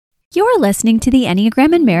You're listening to the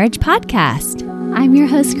Enneagram and Marriage Podcast. I'm your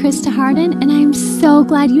host, Krista Harden, and I'm so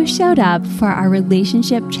glad you showed up for our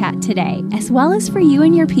relationship chat today, as well as for you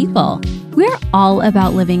and your people. We're all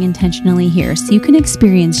about living intentionally here so you can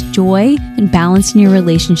experience joy and balance in your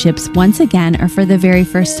relationships once again or for the very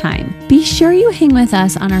first time. Be sure you hang with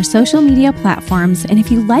us on our social media platforms, and if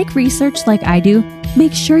you like research like I do,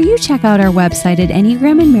 make sure you check out our website at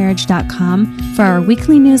enneagramandmarriage.com for our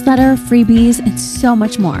weekly newsletter, freebies, and so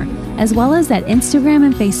much more, as well as at Instagram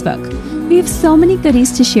and Facebook. We have so many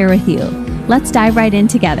goodies to share with you. Let's dive right in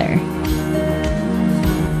together.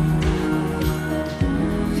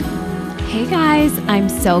 Hey guys, I'm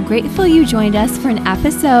so grateful you joined us for an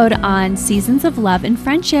episode on Seasons of Love and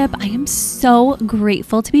Friendship. I am so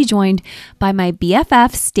grateful to be joined by my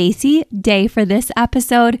BFF, Stacy Day, for this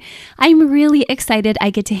episode. I'm really excited I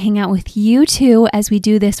get to hang out with you too as we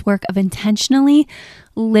do this work of intentionally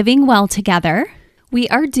living well together. We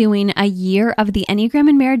are doing a year of the Enneagram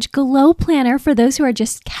and Marriage Glow Planner for those who are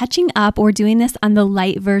just catching up or doing this on the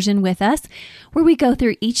light version with us, where we go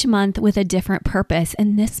through each month with a different purpose.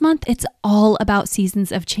 And this month, it's all about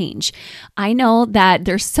seasons of change. I know that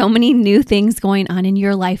there's so many new things going on in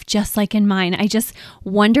your life, just like in mine. I just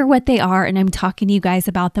wonder what they are, and I'm talking to you guys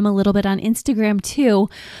about them a little bit on Instagram too.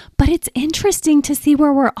 But it's interesting to see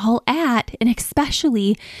where we're all at, and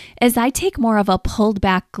especially as I take more of a pulled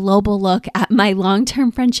back global look at my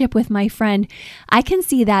long-term friendship with my friend, I can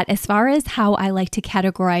see that as far as how I like to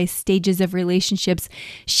categorize stages of relationships,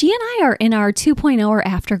 she and I are in our 2.0 or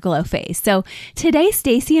afterglow phase. So today,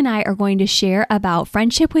 Stacy and I are going to share about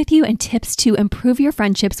friendship with you and tips to improve your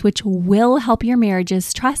friendships, which will help your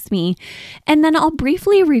marriages, trust me. And then I'll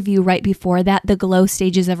briefly review right before that the glow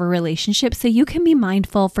stages of a relationship so you can be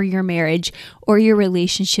mindful for your marriage or your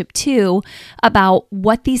relationship too about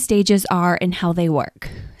what these stages are and how they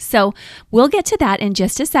work. So we'll get to that in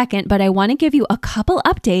just a second, but I want to give you a couple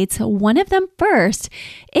updates. One of them first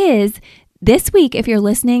is this week, if you're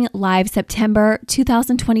listening live September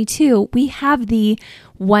 2022, we have the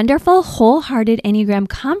wonderful Wholehearted Enneagram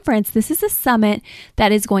Conference. This is a summit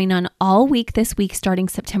that is going on all week this week, starting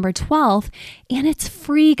September 12th, and it's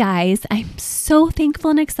free, guys. I'm so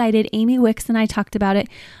thankful and excited. Amy Wicks and I talked about it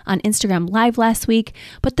on Instagram Live last week,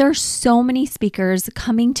 but there's so many speakers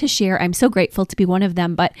coming to share. I'm so grateful to be one of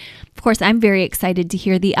them, but of course, I'm very excited to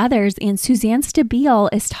hear the others. And Suzanne Stabile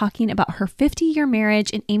is talking about her 50-year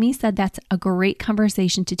marriage, and Amy said that's a great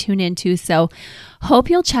conversation to tune into. So hope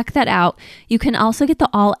you'll check that out. You can also get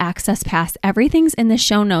the all access pass. Everything's in the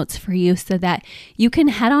show notes for you so that you can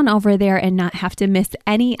head on over there and not have to miss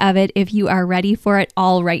any of it if you are ready for it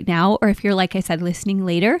all right now. Or if you're, like I said, listening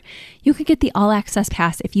later, you could get the all access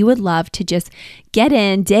pass if you would love to just get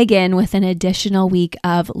in, dig in with an additional week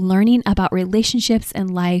of learning about relationships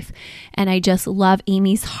and life. And I just love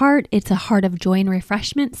Amy's heart. It's a heart of joy and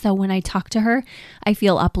refreshment. So when I talk to her, I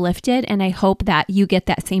feel uplifted, and I hope that you get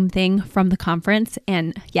that same thing from the conference.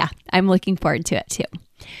 And yeah, I'm looking forward to it too.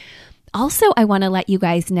 Also, I want to let you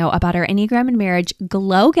guys know about our Enneagram and Marriage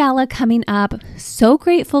Glow Gala coming up. So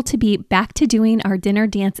grateful to be back to doing our dinner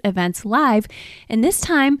dance events live. And this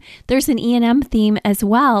time, there's an E&M theme as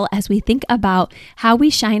well as we think about how we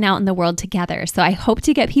shine out in the world together. So I hope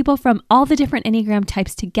to get people from all the different Enneagram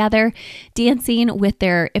types together, dancing with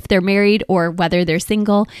if they're married or whether they're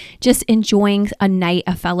single, just enjoying a night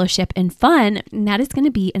of fellowship and fun. And that is going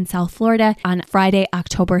to be in South Florida on Friday,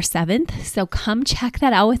 October 7th. So come check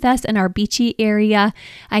that out with us in our beachy area.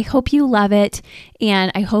 I hope you love it,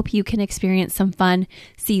 and I hope you can experience some fun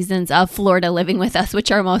seasons of Florida living with us,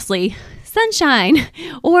 which are mostly sunshine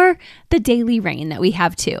or the daily rain that we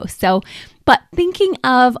have too. So, but thinking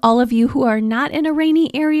of all of you who are not in a rainy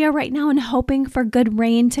area right now and hoping for good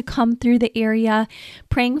rain to come through the area,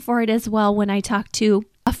 praying for it as well. When I talked to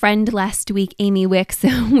a friend last week, Amy Wicks,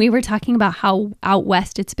 we were talking about how out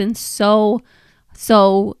west it's been so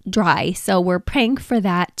dry. So we're praying for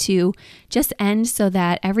that to just end so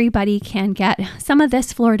that everybody can get some of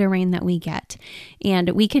this Florida rain that we get, and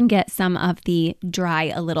we can get some of the dry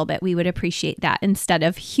a little bit. We would appreciate that instead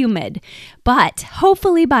of humid. But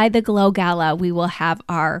hopefully by the Glow Gala, we will have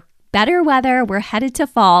our better weather. We're headed to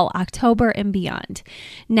fall, October and beyond.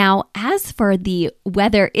 Now, as for the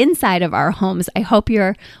weather inside of our homes, I hope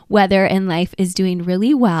your weather and life is doing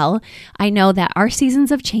really well. I know that our seasons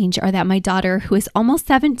of change are that my daughter, who is almost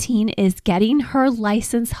 17, is getting her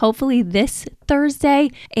license hopefully this Thursday.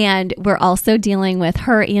 And we're also dealing with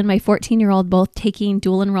her and my 14-year-old both taking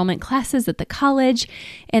dual enrollment classes at the college.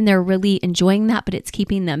 And they're really enjoying that, but it's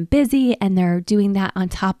keeping them busy. And they're doing that on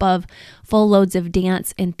top of full loads of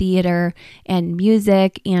dance and theater and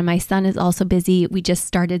music. And my son is also busy. We just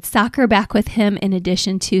started soccer back with him in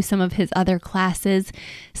addition to some of his other classes.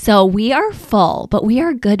 So we are full, but we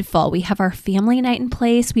are good full. We have our family night in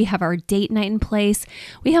place. We have our date night in place.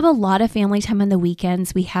 We have a lot of family time on the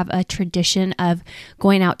weekends. We have a tradition of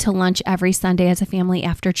going out to lunch every Sunday as a family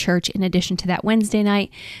after church. In addition to that Wednesday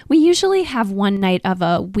night, we usually have one night of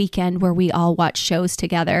a weekend where we all watch shows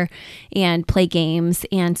together and play games.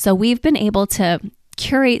 And so we've been able to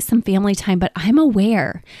curate some family time, but I'm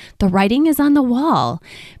aware the writing is on the wall.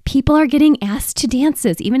 People are getting asked to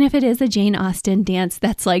dances, even if it is a Jane Austen dance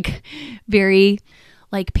that's like very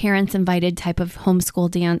like parents invited type of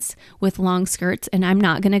homeschool dance with long skirts. And I'm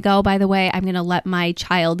not going to go, by the way. I'm going to let my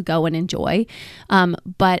child go and enjoy.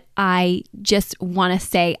 But I just want to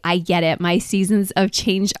say, I get it. My seasons of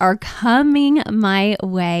change are coming my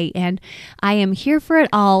way and I am here for it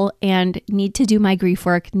all and need to do my grief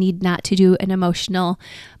work, need not to do an emotional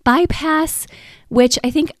bypass, which I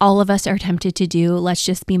think all of us are tempted to do. Let's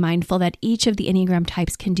just be mindful that each of the Enneagram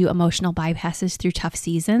types can do emotional bypasses through tough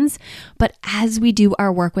seasons. But as we do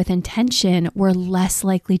our work with intention, we're less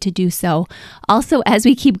likely to do so. Also, as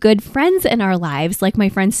we keep good friends in our lives, like my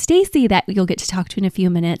friend Stacy that you'll get to talk to in a few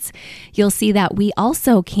minutes, you'll see that we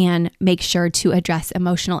also can make sure to address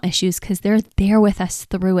emotional issues because they're there with us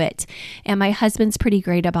through it. And my husband's pretty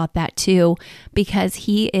great about that too, because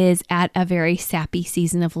he is at a very sappy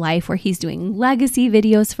season of life where he's doing legacy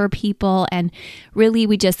videos for people. And really,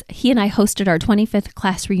 he and I hosted our 25th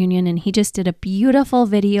class reunion and he just did a beautiful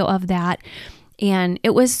video of that. And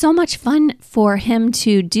it was so much fun for him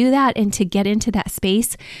to do that and to get into that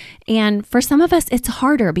space. And for some of us, it's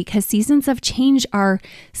harder because seasons of change are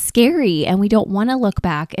scary and we don't want to look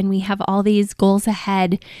back. And we have all these goals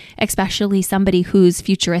ahead, especially somebody who's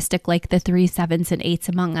futuristic like the 3, 7s, and 8s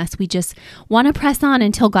among us. We just want to press on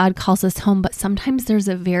until God calls us home. But sometimes there's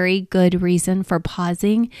a very good reason for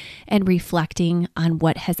pausing and reflecting on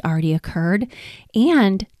what has already occurred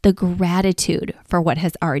and the gratitude for what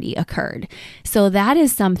has already occurred. So that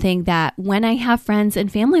is something that when I have friends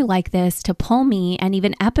and family like this to pull me, and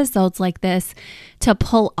even episodes like this to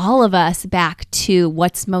pull all of us back to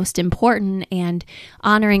what's most important and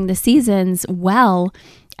honoring the seasons well,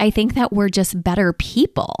 I think that we're just better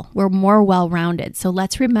people. We're more well-rounded. So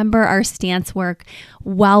let's remember our stance work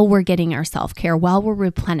while we're getting our self-care, while we're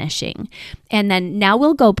replenishing. And then now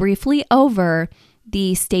we'll go briefly over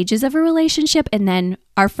the stages of a relationship and then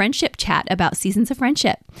our friendship chat about seasons of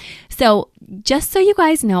friendship. So just so you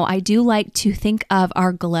guys know, I do like to think of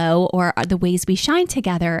our glow or the ways we shine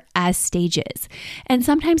together as stages. And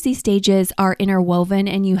sometimes these stages are interwoven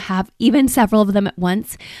and you have even several of them at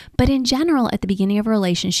once. But in general, at the beginning of a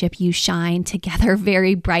relationship, you shine together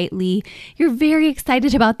very brightly. You're very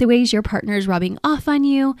excited about the ways your partner is rubbing off on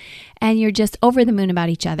you and you're just over the moon about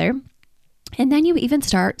each other. And then you even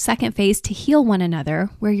start second phase to heal one another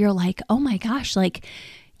where you're like, oh my gosh, like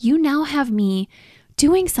you now have me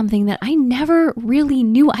doing something that I never really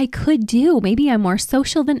knew I could do. Maybe I'm more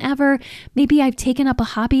social than ever. Maybe I've taken up a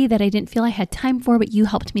hobby that I didn't feel I had time for, but you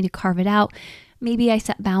helped me to carve it out. Maybe I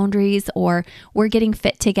set boundaries or we're getting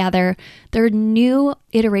fit together. There are new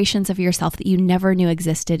iterations of yourself that you never knew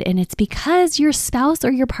existed. And it's because your spouse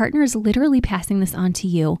or your partner is literally passing this on to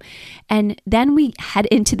you. And then we head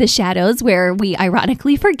into the shadows where we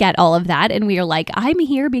ironically forget all of that. And we are like, I'm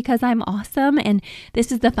here because I'm awesome. And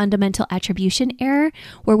this is the fundamental attribution error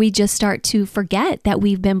where we just start to forget that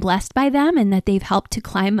we've been blessed by them and that they've helped to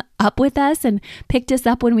climb up with us and picked us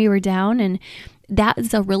up when we were down. And that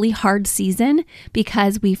is a really hard season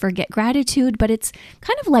because we forget gratitude, but it's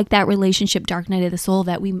kind of like that relationship dark night of the soul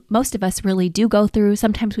that most of us really do go through.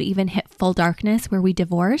 Sometimes we even hit full darkness where we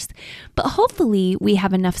divorce, but hopefully we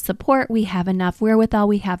have enough support, we have enough wherewithal,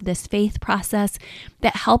 we have this faith process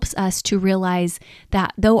that helps us to realize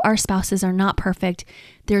that though our spouses are not perfect,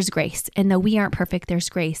 there's grace. And though we aren't perfect, there's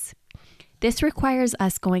grace. This requires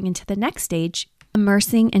us going into the next stage,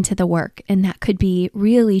 immersing into the work. And that could be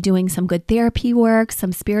really doing some good therapy work,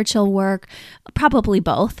 some spiritual work, probably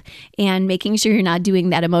both, and making sure you're not doing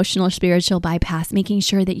that emotional spiritual bypass, making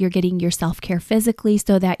sure that you're getting your self-care physically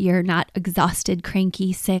so that you're not exhausted,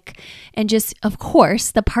 cranky, sick, and just, of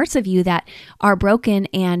course, the parts of you that are broken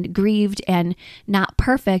and grieved and not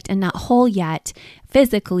perfect and not whole yet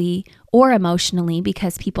physically or emotionally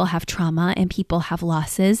because people have trauma and people have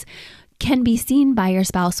losses, can be seen by your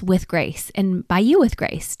spouse with grace and by you with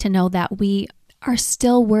grace to know that we are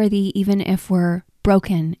still worthy even if we're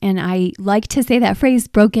broken. And I like to say that phrase,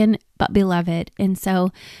 broken but beloved. And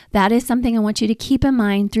so that is something I want you to keep in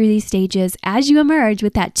mind through these stages as you emerge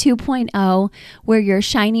with that 2.0, where you're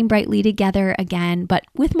shining brightly together again, but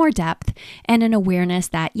with more depth and an awareness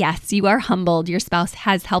that yes, you are humbled. Your spouse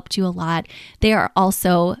has helped you a lot. They are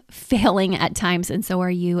also failing at times, and so are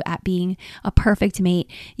you at being a perfect mate.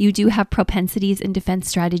 You do have propensities and defense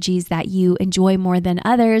strategies that you enjoy more than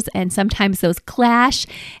others, and sometimes those clash,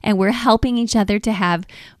 and we're helping each other to have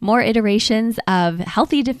more iterations of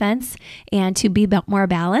healthy defense and to be more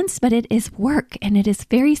balanced, but it is work and it is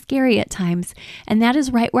very scary at times. And that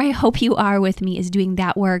is right where I hope you are with me, is doing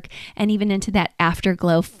that work and even into that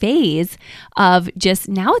afterglow phase of just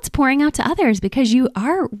now it's pouring out to others because you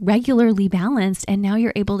are regularly balanced and now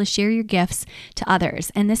you're able to share your gifts to others.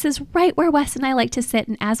 And this is right where Wes and I like to sit.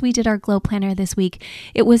 And as we did our Glow Planner this week,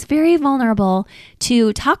 it was very vulnerable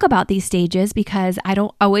to talk about these stages because I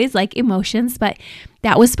don't always like emotions, but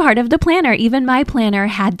that was part of the planner. Even my planner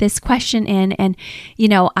had this question in, and,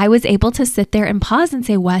 I was able to sit there and pause and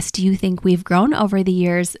say, Wes, do you think we've grown over the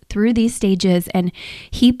years through these stages? And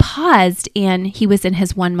he paused, and he was in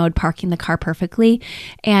his one mode parking the car perfectly.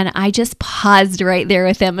 And I just paused right there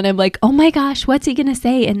with him. And I'm like, oh my gosh, what's he going to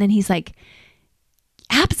say? And then he's like,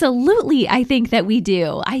 absolutely. I think that we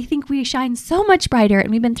do. I think we shine so much brighter and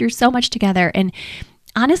we've been through so much together. And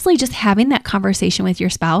honestly, just having that conversation with your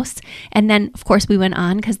spouse. And then, of course, we went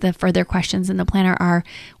on because the further questions in the planner are,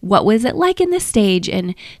 what was it like in this stage?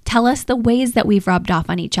 And tell us the ways that we've rubbed off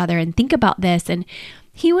on each other and think about this. And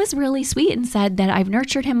he was really sweet and said that I've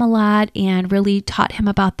nurtured him a lot and really taught him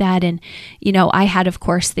about that. And, I had, of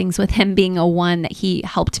course, things with him being a 1 that he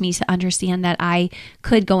helped me to understand that I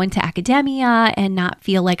could go into academia and not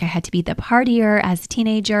feel like I had to be the partier as a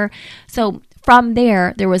teenager. So from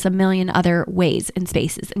there was a million other ways and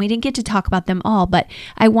spaces, and we didn't get to talk about them all, but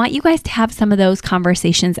I want you guys to have some of those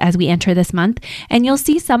conversations as we enter this month, and you'll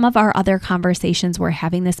see some of our other conversations we're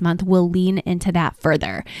having this month will lean into that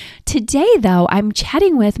further. Today, though, I'm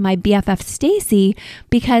chatting with my BFF, Stacy,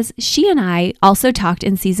 because she and I also talked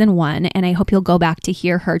in season 1, and I hope you'll go back to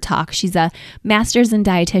hear her talk. She's a master's in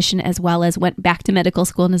dietitian as well as went back to medical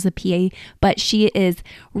school and is a PA, but she is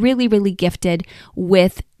really, really gifted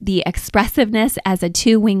with the expressiveness as a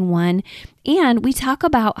 2-wing 1. And we talk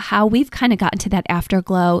about how we've kind of gotten to that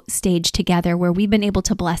afterglow stage together where we've been able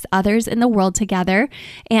to bless others in the world together.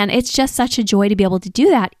 And it's just such a joy to be able to do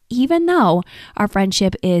that, even though our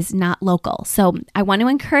friendship is not local. So I want to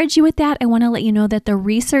encourage you with that. I want to let you know that the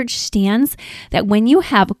research stands that when you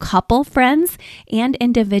have couple friends and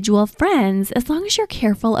individual friends, as long as you're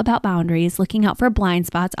careful about boundaries, looking out for blind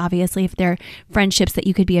spots, obviously, if they're friendships that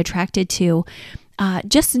you could be attracted to,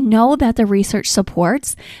 just know that the research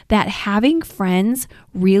supports that having friends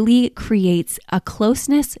really creates a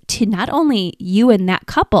closeness to not only you and that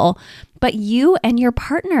couple, but you and your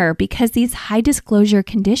partner, because these high disclosure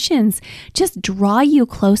conditions just draw you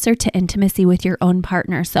closer to intimacy with your own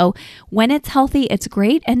partner. So when it's healthy, it's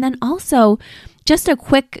great. And then also, just a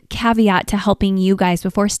quick caveat to helping you guys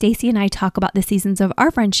before Stacy and I talk about the seasons of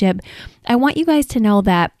our friendship, I want you guys to know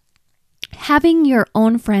that having your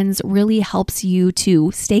own friends really helps you to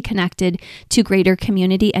stay connected to greater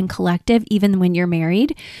community and collective, even when you're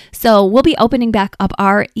married. So we'll be opening back up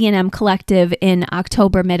our E&M collective in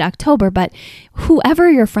October, mid-October, but whoever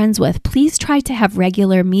you're friends with, please try to have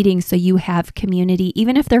regular meetings so you have community,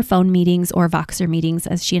 even if they're phone meetings or Voxer meetings,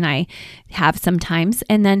 as she and I have sometimes.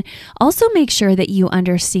 And then also make sure that you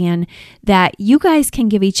understand that you guys can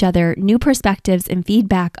give each other new perspectives and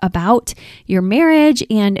feedback about your marriage.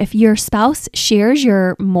 And if your spouse shares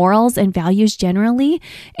your morals and values generally,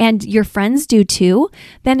 and your friends do too,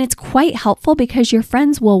 then it's quite helpful because your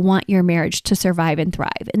friends will want your marriage to survive and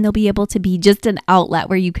thrive. And they'll be able to be just an outlet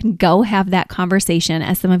where you can go have that conversation,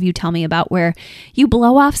 as some of you tell me about, where you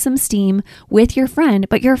blow off some steam with your friend,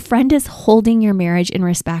 but your friend is holding your marriage in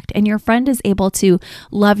respect, and your friend is able to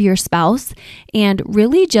love your spouse and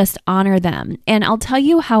really just honor them. And I'll tell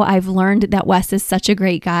you how I've learned that Wes is such a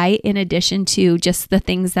great guy, in addition to just the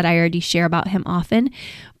things that I already share about him often.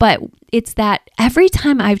 But it's that every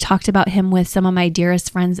time I've talked about him with some of my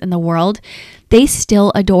dearest friends in the world, they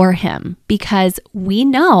still adore him, because we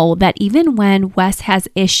know that even when Wes has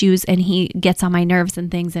issues and he gets on my nerves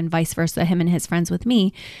and things, and vice versa, him and his friends with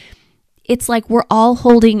me, it's like we're all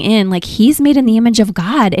holding in, like he's made in the image of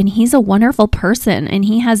God and he's a wonderful person and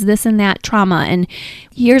he has this and that trauma. And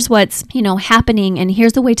here's what's, happening. And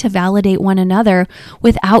here's a way to validate one another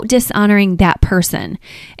without dishonoring that person.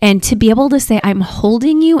 And to be able to say, I'm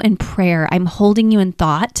holding you in prayer, I'm holding you in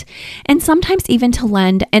thought, and sometimes even to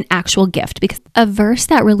lend an actual gift. Because a verse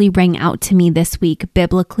that really rang out to me this week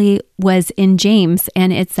biblically was in James,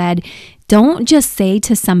 and it said, don't just say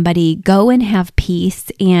to somebody, go and have peace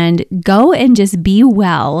and go and just be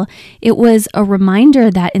well. It was a reminder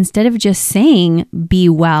that instead of just saying, be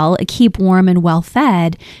well, keep warm and well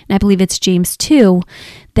fed, and I believe it's James 2,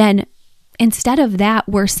 then instead of that,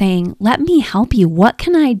 we're saying, let me help you. What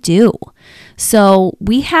can I do? So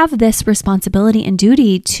we have this responsibility and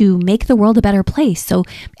duty to make the world a better place. So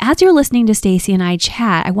as you're listening to Stacy and I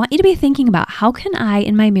chat, I want you to be thinking about, how can I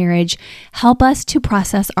in my marriage help us to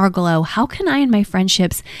process our glow? How can I in my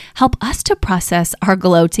friendships help us to process our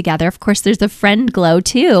glow together? Of course, there's a friend glow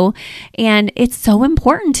too. And it's so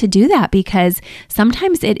important to do that because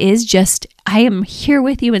sometimes it is just, I am here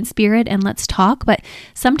with you in spirit and let's talk. But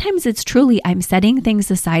sometimes it's truly, I'm setting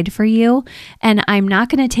things aside for you and I'm not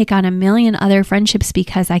going to take on a million other friendships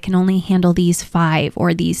because I can only handle these 5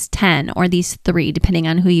 or these 10 or these 3, depending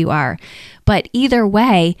on who you are. But either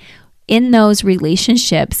way, in those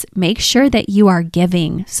relationships, make sure that you are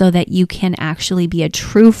giving so that you can actually be a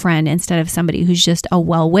true friend instead of somebody who's just a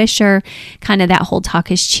well-wisher, kind of that whole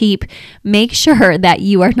talk is cheap. Make sure that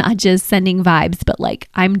you are not just sending vibes, but like,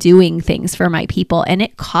 I'm doing things for my people. And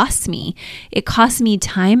it costs me. It costs me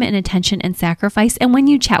time and attention and sacrifice. And when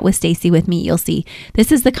you chat with Stacy with me, you'll see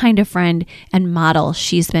this is the kind of friend and model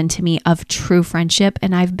she's been to me of true friendship.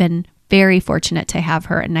 And I've been very fortunate to have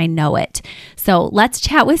her, and I know it. So let's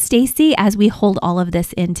chat with Stacy as we hold all of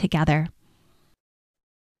this in together.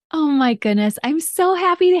 Oh my goodness. I'm so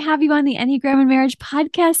happy to have you on the Enneagram and Marriage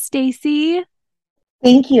podcast, Stacy.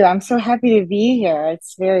 Thank you. I'm so happy to be here.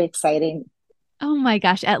 It's very exciting. Oh my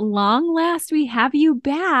gosh, at long last, we have you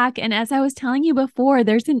back. And as I was telling you before,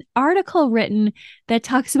 there's an article written that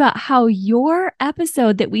talks about how your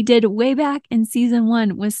episode that we did way back in season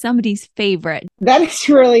 1 was somebody's favorite. That is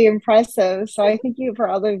really impressive. So I thank you for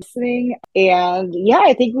all the listening. And yeah,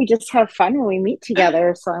 I think we just have fun when we meet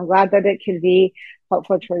together. So I'm glad that it could be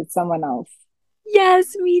helpful towards someone else.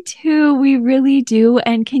 Yes, me too. We really do.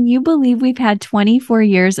 And can you believe we've had 24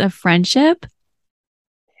 years of friendship?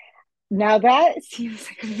 Now that seems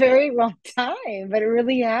like a very long time, but it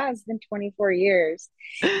really has been 24 years.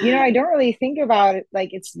 I don't really think about it like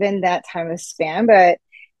it's been that time of span, but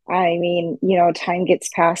I mean, time gets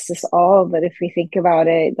past us all. But if we think about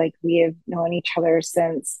it, like we have known each other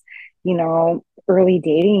since, early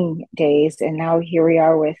dating days. And now here we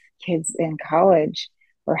are with kids in college.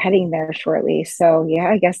 We're heading there shortly. So yeah,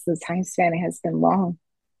 I guess the time span has been long.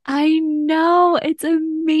 I know, it's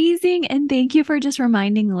amazing. And thank you for just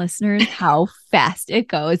reminding listeners how fast it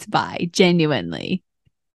goes by, genuinely.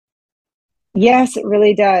 Yes, it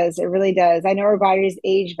really does. It really does. I know our bodies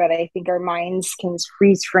age, but I think our minds can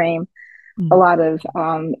freeze frame a Mm. lot of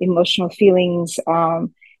emotional feelings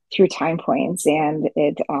through time points, and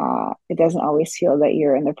it doesn't always feel that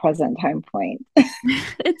you're in the present time point.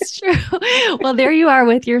 It's true. Well, there you are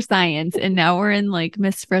with your science. And now we're in like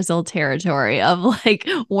Miss Frizzle territory of like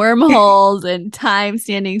wormholes and time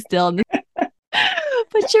standing still.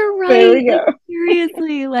 But you're There right. we Like, go.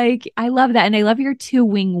 seriously, like, I love that. And I love your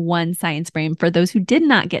 2-wing-1 science brain. For those who did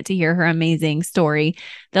not get to hear her amazing story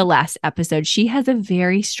the last episode, she has a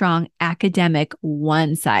very strong academic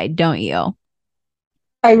one side, don't you?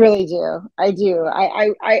 I really do. I do.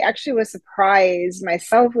 I actually was surprised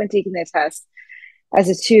myself when taking the test as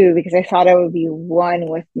a 2 because I thought I would be 1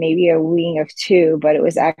 with maybe a wing of 2, but it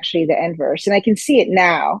was actually the inverse. And I can see it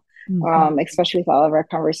now, Mhm. especially with all of our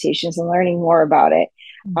conversations and learning more about it.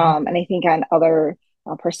 Mhm. And I think on other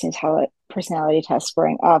personality tests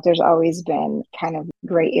growing up, there's always been kind of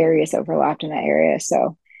gray areas overlapped in that area.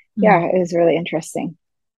 So yeah, Mhm. it was really interesting.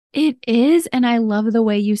 It is. And I love the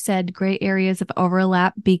way you said gray areas of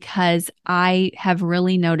overlap because I have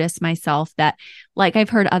really noticed myself that, like I've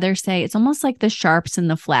heard others say, it's almost like the sharps and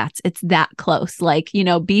the flats. It's that close. Like,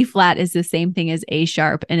 B flat is the same thing as A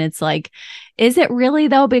sharp. And it's like, is it really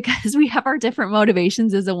though? Because we have our different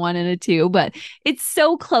motivations as a 1 and a 2, but it's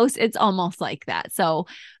so close. It's almost like that. So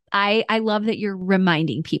I love that you're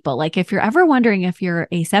reminding people, like if you're ever wondering if you're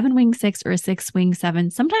a 7-wing-6 or a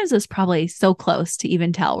 6-wing-7, sometimes it's probably so close to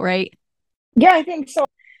even tell, right? Yeah, I think so.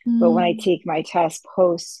 But when I Mm. take my test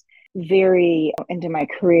post very into my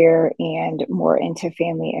career and more into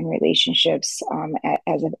family and relationships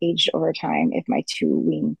as I've aged over time, if my 2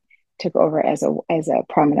 wing took over as a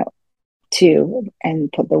prominent two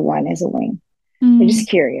and put the one as a wing. I'm Mm, just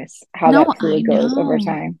curious how no, that I fluid goes over know.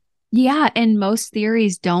 time. Yeah, and most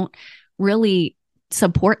theories don't really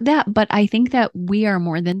support that, but I think that we are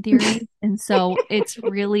more than theories. And so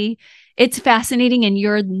it's fascinating, and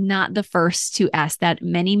you're not the first to ask that.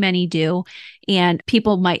 Many, many do. And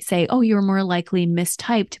people might say, "Oh, you're more likely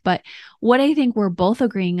mistyped." But what I think we're both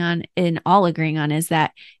agreeing on and all agreeing on is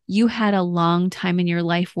that you had a long time in your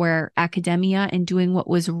life where academia and doing what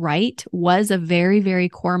was right was a very, very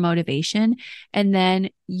core motivation. And then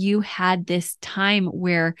you had this time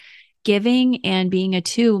where giving and being a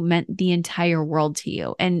two meant the entire world to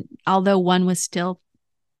you. And although one was still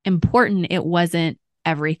important, it wasn't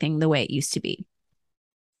everything the way it used to be.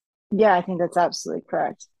 Yeah, I think that's absolutely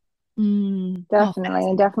correct. Oh, Definitely.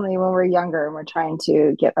 And definitely when we're younger and we're trying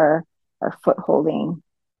to get our footholding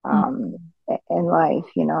um, mm, in life,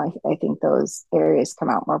 I think those areas come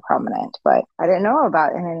out more prominent. But I didn't know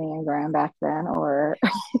about an Enneagram back then or,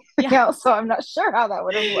 yeah. so I'm not sure how that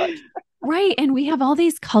would have looked. Right. And we have all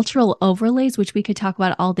these cultural overlays, which we could talk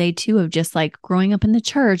about all day too, of just like growing up in the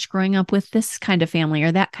church, growing up with this kind of family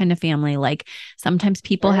or that kind of family. Like sometimes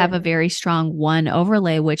people have Sure. a very strong one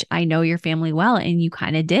overlay, which I know your family well, and you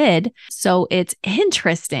kind of did. So it's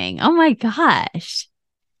interesting. Oh my gosh.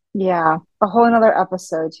 Yeah. A whole another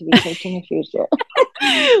episode to be taped in the future.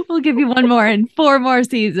 We'll give you one more and four more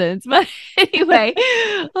seasons. But anyway,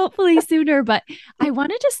 hopefully sooner. But I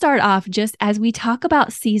wanted to start off just as we talk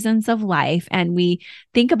about seasons of life and we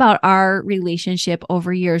think about our relationship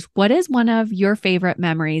over years. What is one of your favorite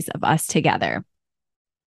memories of us together?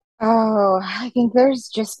 Oh, I think there's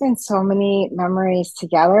just been so many memories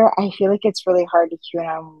together. I feel like it's really hard to cue in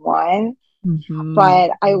on one, Mhm.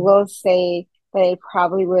 but I will say that I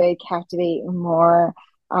probably would captivate more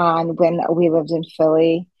on when we lived in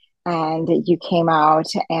Philly and you came out.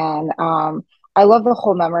 And I love the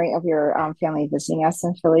whole memory of your family visiting us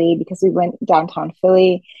in Philly because we went downtown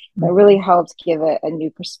Philly. It really helped give a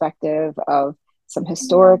new perspective of some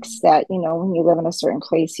historics that, when you live in a certain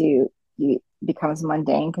place, you becomes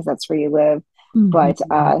mundane because that's where you live. But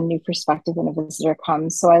Mhm. a new perspective when a visitor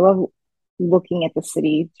comes. So I love looking at the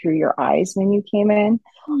city through your eyes when you came in.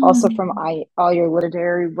 Also, from Mm. all your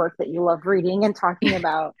literary work that you love reading and talking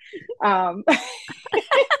about, um,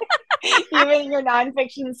 even your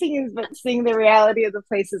nonfiction scenes, but seeing the reality of the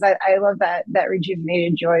places. I love that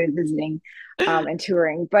rejuvenated joy of visiting and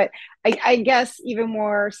touring. But I guess even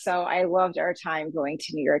more so, I loved our time going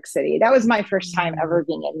to New York City. That was my first time ever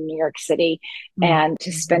being in New York City, Mhm. and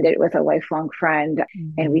to spend it with a lifelong friend.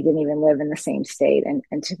 And we Mhm. didn't even live in the same state,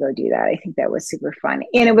 and to go do that, I think that was super fun.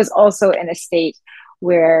 And it was also in a state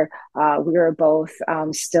where we were both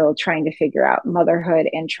still trying to figure out motherhood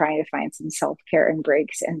and trying to find some self care and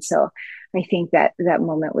breaks. And so I think that that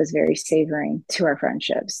moment was very savoring to our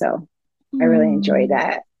friendship. So I really enjoyed Mm.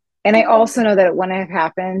 that. And I also know that it wouldn't have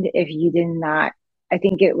happened if you did not. I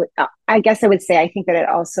think it would, I guess I would say, I think that it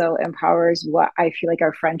also empowers what I feel like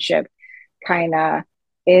our friendship kind of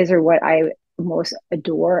is, or what I most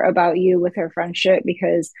adore about you with our friendship,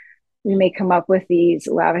 because we may come up with these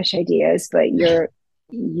lavish ideas, but your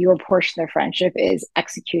portion of friendship is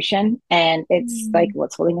execution, and it's like Mm.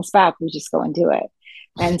 what's holding us back. We just go and do it.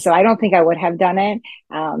 And so I don't think I would have done it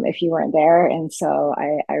if you weren't there. And so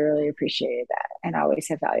I really appreciated that and always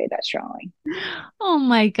have valued that strongly. Oh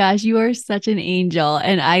my gosh, you are such an angel.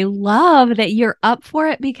 And I love that you're up for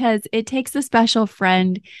it because it takes a special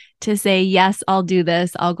friend to say, yes, I'll do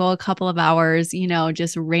this. I'll go a couple of hours,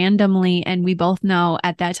 just randomly. And we both know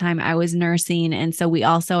at that time I was nursing. And so we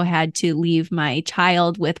also had to leave my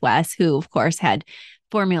child with Wes, who, of course, had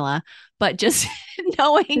formula. But just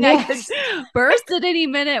knowing I could Yes. burst at any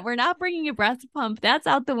minute, we're not bringing a breast pump. That's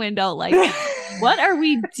out the window. Like, what are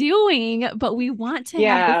we doing? But we want to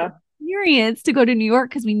have this Yeah. experience to go to New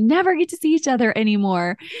York because we never get to see each other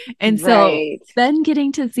anymore. And so Right. then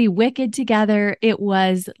getting to see Wicked together, it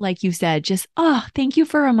was like you said, just, oh, thank you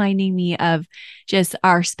for reminding me of just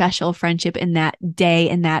our special friendship in that day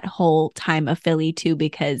and that whole time of Philly too,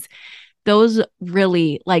 because those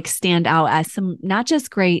really like stand out as some not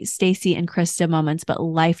just great Stacy and Krista moments, but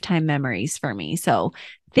lifetime memories for me. So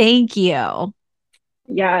thank you.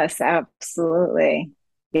 Yes, absolutely.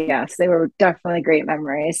 Yes, they were definitely great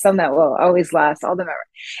memories. Some that will always last, all the memories.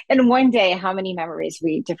 And one day, how many memories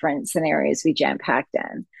different scenarios we jam packed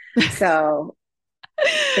in. So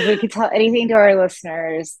if we could tell anything to our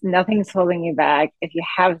listeners, nothing's holding you back. If you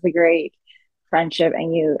have the great friendship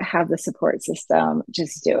and you have the support system,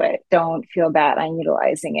 just do it. Don't feel bad on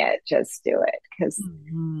utilizing it. Just do it, because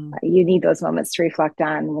Mhm. you need those moments to reflect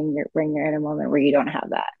on when you're in a moment where you don't have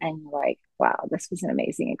that and you're like, wow, this was an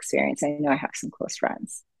amazing experience. I know I have some close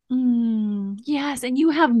friends. Yes. And you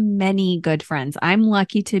have many good friends. I'm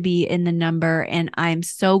lucky to be in the number, and I'm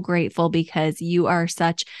so grateful because you are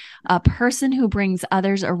such a person who brings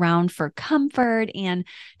others around for comfort and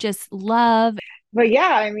just love. But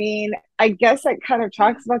yeah, I mean, I guess that kind of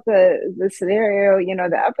talks about the scenario,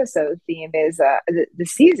 the episode theme is the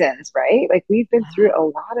seasons, right? Like we've been through a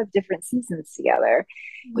lot of different seasons together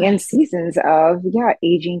and Right. seasons of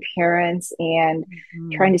aging parents and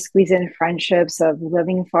trying Mhm. to squeeze in friendships of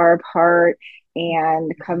living far apart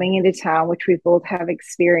and coming into town, which we both have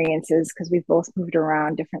experiences because we've both moved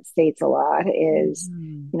around different states a lot, is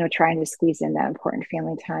Mhm. trying to squeeze in that important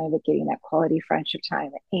family time, but getting that quality friendship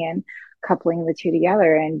time and coupling the two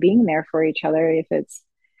together and being there for each other if it's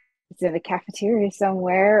in a cafeteria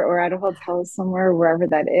somewhere or at a hotel somewhere, wherever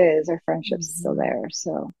that is, our friendship's still Mhm. there.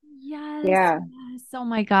 So Yes, yeah. yes. Oh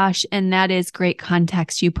my gosh. And that is great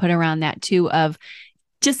context you put around that too, of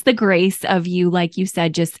just the grace of you, like you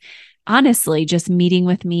said, just honestly, just meeting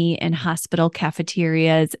with me in hospital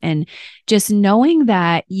cafeterias and just knowing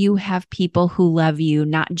that you have people who love you,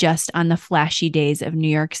 not just on the flashy days of New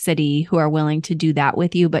York City who are willing to do that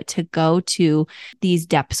with you, but to go to these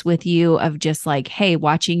depths with you of just like, hey,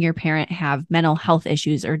 watching your parent have mental health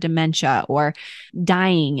issues or dementia or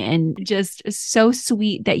dying, and just so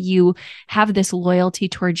sweet that you have this loyalty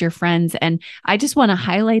towards your friends. And I just want to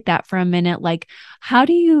highlight that for a minute. Like, how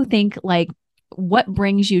do you think, like, what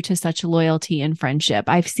brings you to such loyalty and friendship?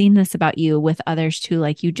 I've seen this about you with others too.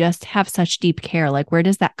 Like, you just have such deep care. Like, where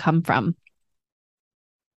does that come from?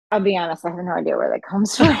 I'll be honest, I have no idea where that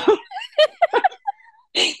comes from.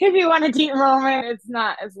 If you want a deep moment, it's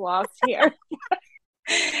not as lost here.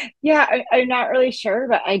 Yeah, I'm not really sure,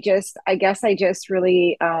 but I guess I just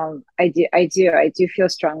really, I do feel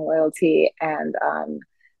strong loyalty, and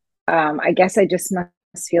I guess I just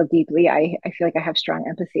must feel deeply. I feel like I have strong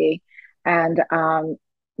empathy, and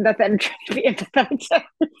not that I'm trying to be empathetic to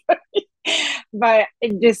everybody, but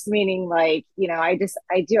it just meaning like, I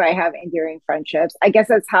have enduring friendships. I guess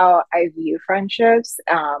that's how I view friendships.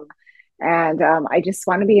 And I just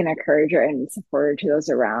want to be an encourager and supporter to those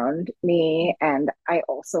around me. And I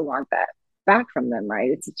also want that back from them,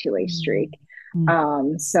 right? It's a two-way streak.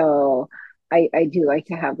 Mm-hmm. So I do like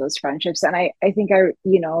to have those friendships. And I think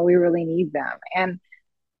we really need them. And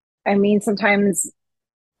I mean, sometimes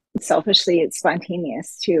selfishly, it's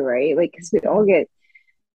spontaneous too, right? Like, because we all get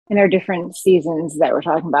in our different seasons that we're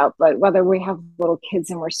talking about, but whether we have little kids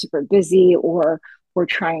and we're super busy or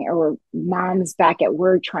or moms back at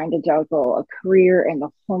work trying to juggle a career and the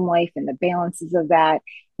home life and the balances of that,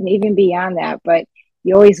 and even beyond that. But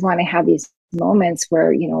you always want to have these moments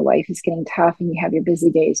where, life is getting tough and you have your busy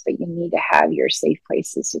days, but you need to have your safe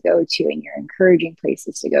places to go to and your encouraging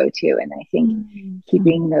places to go to. And I think Mm-hmm.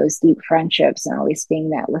 keeping those deep friendships and always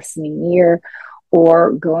being that listening ear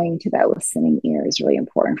or going to that listening ear is really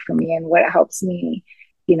important for me and what helps me,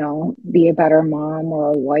 be a better mom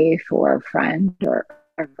or a wife or a friend or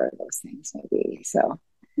whatever those things may be. So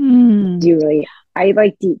Mm-hmm. do really I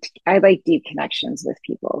like deep connections with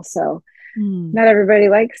people. So Mm-hmm. not everybody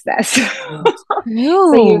likes that. So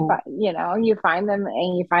True. you find them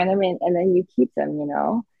and you find them and then you keep them,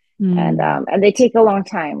 Mm-hmm. and they take a long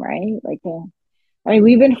time, right? Like I mean,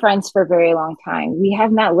 we've been friends for a very long time. We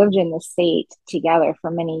have not lived in the state together for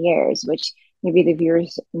many years, which maybe the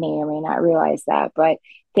viewers may or may not realize that. But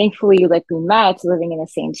thankfully, like we met living in the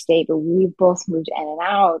same state, but we've both moved in and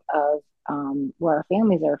out of where our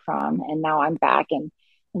families are from. And now I'm back and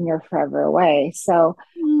you're forever away. So,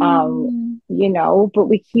 but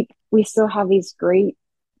we still have these great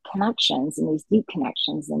connections and these deep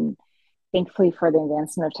connections. And thankfully for the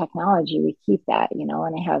advancement of technology, we keep that, and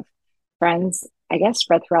I have friends, I guess,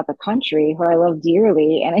 spread throughout the country who I love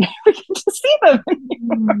dearly, and I never get to see them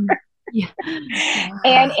anymore. Mm-hmm. Yeah.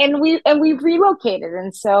 And Wow. we've relocated,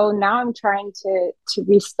 and so now I'm trying to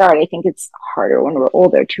restart. I think it's harder when we're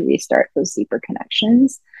older to restart those deeper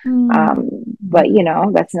connections. Mm. But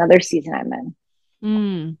that's another season I'm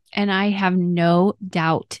in. And I have no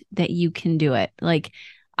doubt that you can do it. Like,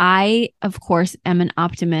 I, of course, am an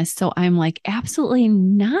optimist. So I'm like, absolutely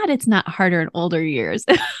not. It's not harder in older years.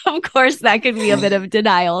 Of course, that could be a bit of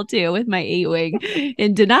denial too with my eight wing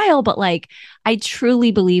in denial. But like, I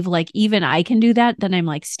truly believe like even I can do that. Then I'm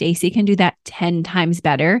like, Stacy can do that 10 times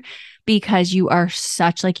better because you are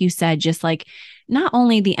such, like you said, just like not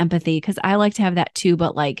only the empathy, because I like to have that too,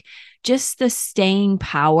 but like, just the staying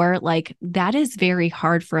power, like that is very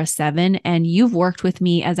hard for a seven. And you've worked with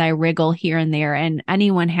me as I wriggle here and there, and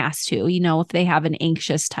anyone has to, if they have an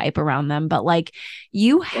anxious type around them. But like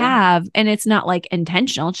you Yeah. have, and it's not like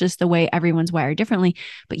intentional, it's just the way everyone's wired differently,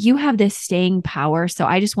 but you have this staying power. So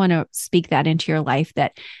I just want to speak that into your life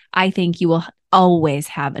that I think you will always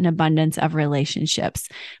have an abundance of relationships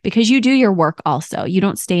because you do your work also. You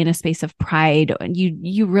don't stay in a space of pride.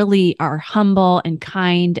 You really are humble and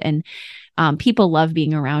kind, and people love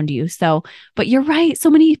being around you. So, but you're right. So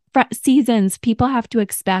many seasons, people have to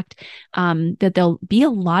expect that there'll be a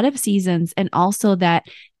lot of seasons, and also that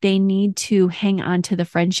they need to hang on to the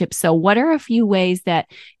friendship. So what are a few ways that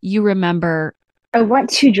you remember? I want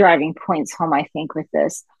two driving points home, I think, with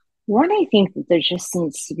this. One, I think that there just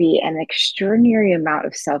needs to be an extraordinary amount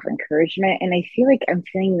of self encouragement. And I feel like I'm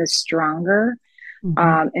feeling this stronger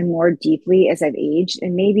and more deeply as I've aged,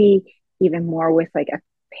 and maybe even more with like a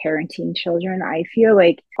parenting children. I feel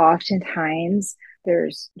like oftentimes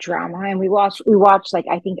there's drama, and we watch like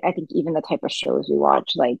I think even the type of shows we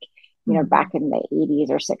watch, like, back in the 80s,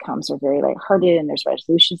 or sitcoms are very lighthearted and there's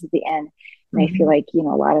resolutions at the end. And I feel like, a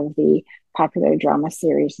lot of the popular drama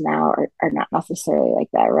series now are not necessarily like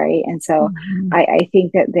that, right? And so I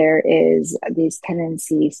think that there is these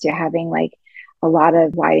tendencies to having like a lot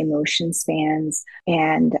of wide emotion spans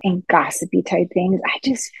and gossipy type things. I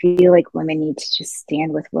just feel like women need to just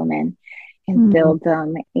stand with women and build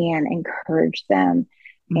them and encourage them.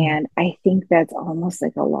 And I think that's almost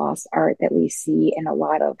like a lost art that we see in a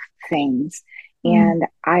lot of things. And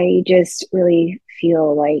I just really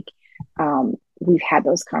feel like we've had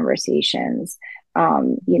those conversations,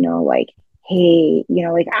 like, hey,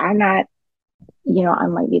 like I'm not, I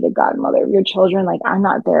might be the godmother of your children. Like I'm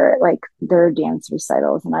not there at like their dance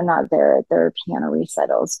recitals, and I'm not there at their piano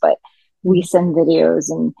recitals, but we send videos,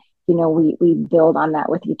 and we build on that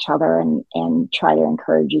with each other and try to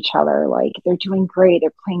encourage each other. Like they're doing great,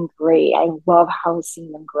 they're playing great. I love how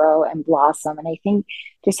seeing them grow and blossom. And I think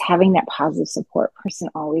just having that positive support person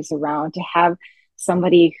always around, to have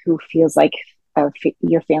somebody who feels like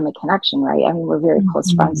your family connection, right? I mean, we're very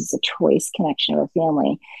close friends. It's a choice connection of a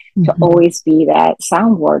family, to always be that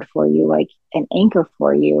soundboard for you, like an anchor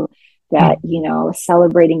for you, that,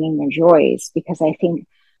 celebrating in your joys. Because I think,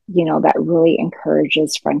 that really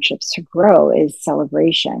encourages friendships to grow, is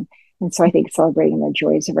celebration. And so I think celebrating the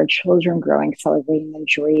joys of our children growing, celebrating the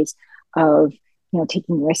joys of,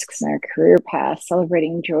 taking risks in our career path,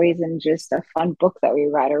 celebrating joys in just a fun book that we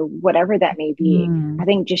read, or whatever that may be. I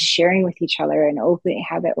think just sharing with each other and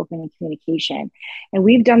have that open communication. And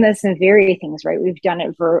we've done this in various things, right? We've done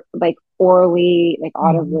it for like orally, like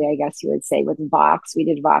audibly, I guess you would say, with Vox. We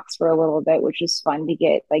did Vox for a little bit, which was fun to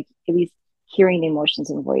get like at least hearing the emotions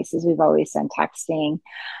and voices. We've always done texting.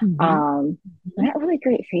 We're not really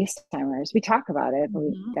great FaceTimers. We talk about it, but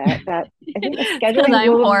that I think the scheduling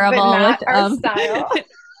I'm horrible not with our style.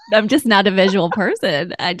 I'm just not a visual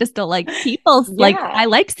person. I just don't like people. Like I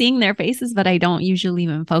like seeing their faces, but I don't usually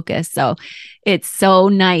even focus. So it's so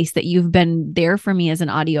nice that you've been there for me as an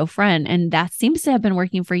audio friend, and that seems to have been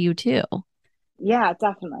working for you too. Yeah,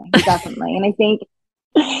 definitely. And I think,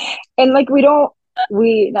 and like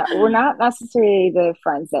we're not necessarily the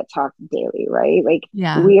friends that talk daily, right? Like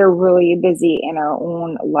we are really busy in our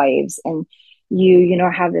own lives, and you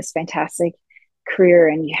have this fantastic career,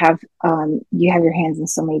 and you have your hands in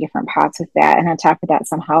so many different pots with that, and on top of that,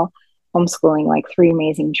 somehow homeschooling like three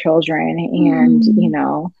amazing children, and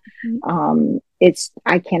it's,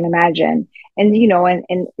 I can't imagine.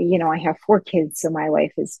 And I have four kids, so my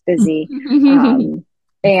life is busy.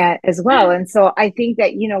 And as well. And so I think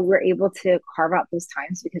that, we're able to carve out those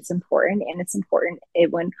times because it's important. And it's important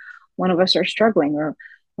when one of us are struggling, or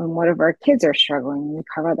when one of our kids are struggling, we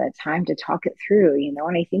carve out that time to talk it through,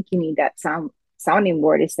 and I think you need that sounding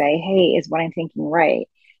board to say, hey, is what I'm thinking right?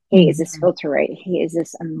 Hey, is this filter right? Hey, is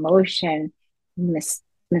this emotion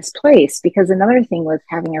misplaced? Because another thing with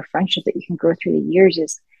having a friendship that you can grow through the years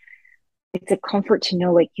is, it's a comfort to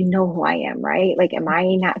know, like, who I am, right? Like, am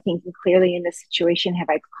I not thinking clearly in this situation? Have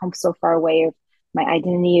I come so far away of my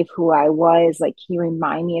identity of who I was? Like, can you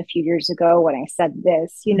remind me a few years ago when I said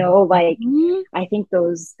this, I think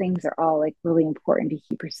those things are all like really important to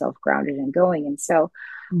keep yourself grounded and going. And so,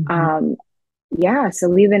 so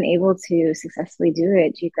we've been able to successfully do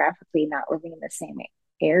it geographically, not living in the same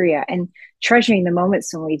area, and treasuring the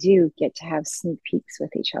moments when we do get to have sneak peeks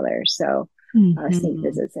with each other. So, sneak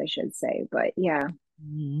visits, I should say. But yeah,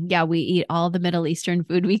 we eat all the Middle Eastern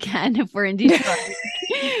food we can if we're in Detroit.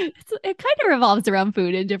 It kind of revolves around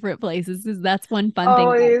food in different places, because that's one fun thing.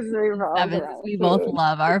 We both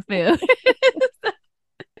love our food.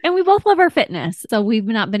 And we both love our fitness. So we've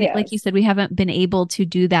not been, like you said, we haven't been able to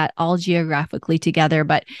do that all geographically together,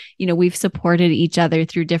 but, we've supported each other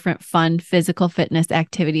through different fun physical fitness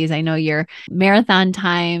activities. I know your marathon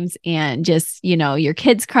times, and just, your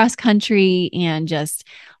kids cross country, and just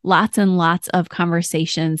lots and lots of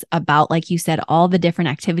conversations about, like you said, all the different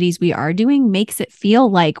activities we are doing makes it feel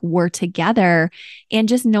like we're together. And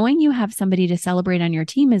just knowing you have somebody to celebrate on your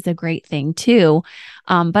team is a great thing too.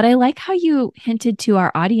 But I like how you hinted to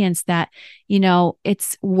our audience that,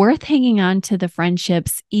 it's worth hanging on to the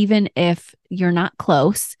friendships, even if you're not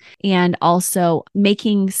close, and also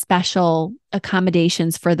making special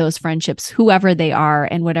accommodations for those friendships, whoever they are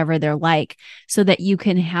and whatever they're like, so that you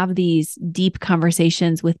can have these deep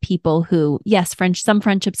conversations with people who, yes, some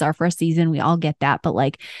friendships are for a season. We all get that. But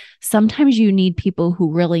like sometimes you need people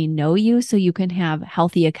who really know you so you can have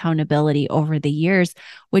healthy accountability over the years,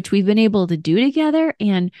 which we've been able to do together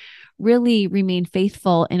and really remain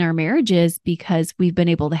faithful in our marriages because we've been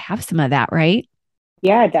able to have some of that, right?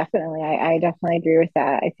 Yeah, definitely. I definitely agree with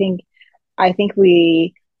that. I think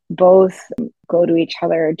we both go to each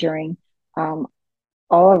other during um,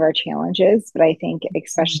 all of our challenges, but I think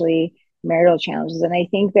especially marital challenges. And I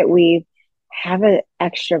think that we have an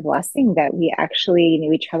extra blessing that we actually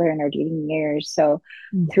knew each other in our dating years. So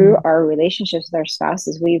through Mhm. our relationships with our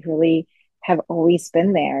spouses, we've really have always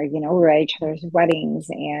been there. We're at each other's weddings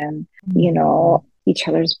and, each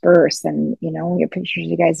other's births. And, we have pictures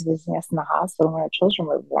of you guys visiting us in the hospital when our children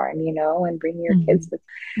were born, and bringing your kids Mhm. with.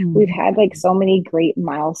 We've Mhm. had like so many great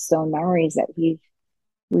milestone memories that we've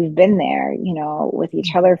been there, with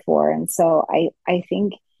each other for. And so I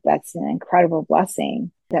think that's an incredible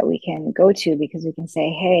blessing that we can go to because we can say,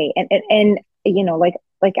 hey, and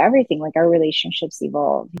like everything, like our relationships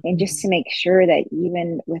evolve. And just to make sure that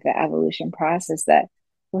even with the evolution process that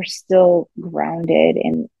we're still grounded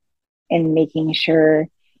in making sure,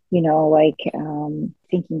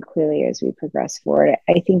 thinking clearly as we progress forward.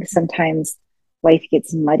 I think sometimes life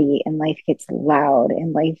gets muddy and life gets loud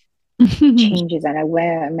and life changes on a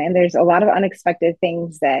whim. And there's a lot of unexpected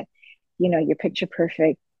things that, your picture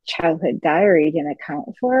perfect childhood diary didn't account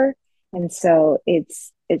for. And so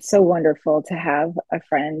it's so wonderful to have a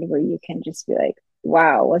friend where you can just be like,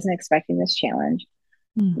 wow, wasn't expecting this challenge.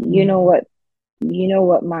 You know Mhm.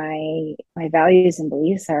 what my values and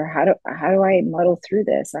beliefs are. How do I muddle through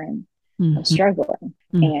this? I'm Mhm. struggling.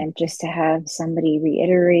 Mhm. And just to have somebody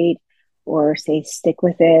reiterate or say stick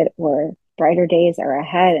with it or brighter days are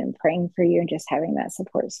ahead and praying for you and just having that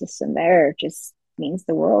support system there just means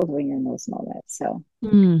the world when you're in those moments. So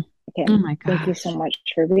Mm. Oh again, my thank you so gosh. much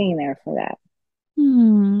for being there for that.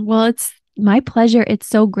 Well, it's my pleasure. It's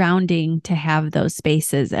so grounding to have those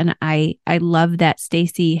spaces. And I love that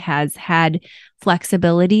Stacy has had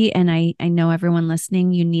flexibility. And I know everyone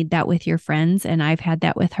listening, you need that with your friends. And I've had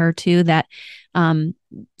that with her too, that um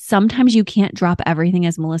sometimes you can't drop everything,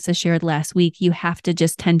 as Melissa shared last week. You have to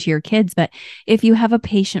just tend to your kids. But if you have a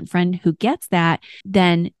patient friend who gets that,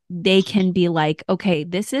 then they can be like, okay,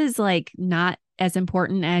 this is like not as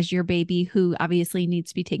important as your baby who obviously needs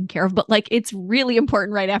to be taken care of, but like it's really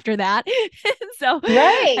important right after that. So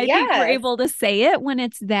Right. I think we're Yes. able to say it when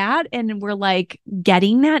it's that and we're like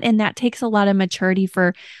getting that. And that takes a lot of maturity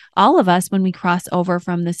for all of us when we cross over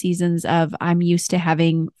from the seasons of I'm used to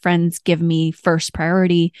having friends give me first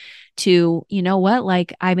priority to, you know what,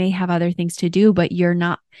 like I may have other things to do, but you're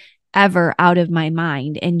not ever out of my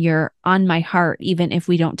mind and you're on my heart even if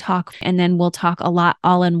we don't talk, and then we'll talk a lot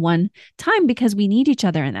all in one time because we need each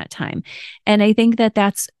other in that time. And I think that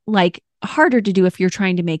that's like harder to do if you're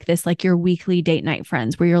trying to make this like your weekly date night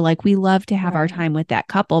friends where you're like we love to have our Right. time with that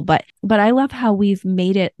couple, but I love how we've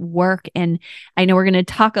made it work. And I know we're going to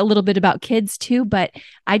talk a little bit about kids too, but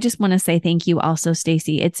I just want to say thank you also,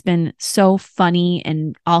 Stacy. It's been so funny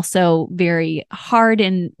and also very hard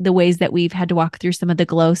in the ways that we've had to walk through some of the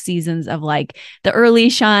glow seasons of like the early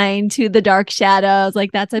shine to the dark shadows.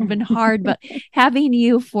 Like that's been hard, but having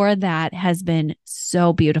you for that has been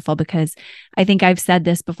so beautiful because I think I've said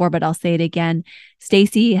this before, but I'll say it again.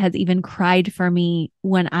 Stacy has even cried for me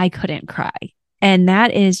when I couldn't cry. And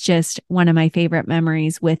that is just one of my favorite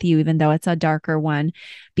memories with you, even though it's a darker one,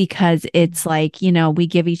 because it's like, we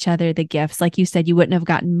give each other the gifts. Like you said, you wouldn't have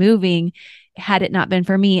gotten moving had it not been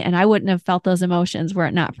for me, and I wouldn't have felt those emotions were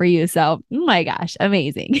it not for you. So, oh my gosh,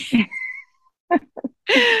 amazing.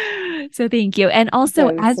 So thank you. And also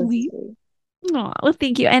That is as so we sweet. Oh, well,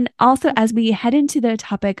 thank you. And also, as we head into the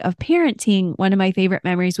topic of parenting, one of my favorite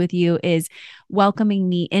memories with you is welcoming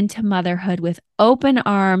me into motherhood with open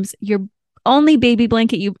arms, your only baby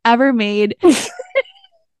blanket you've ever made.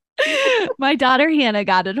 My daughter Hannah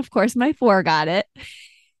got it. Of course, my four got it.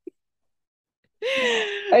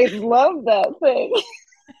 I love that thing.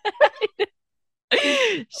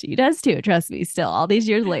 She does too. Trust me, still, all these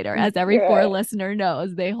years later, as every four Good. listener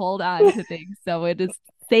knows, they hold on to things. So it is I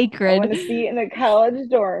want sacred. to see it in a college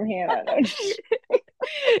dorm, Hannah. No,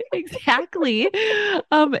 Exactly.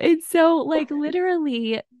 And so like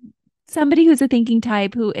literally somebody who's a thinking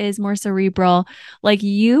type who is more cerebral, like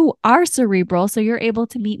you are cerebral, so you're able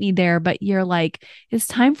to meet me there, but you're like, it's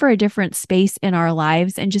time for a different space in our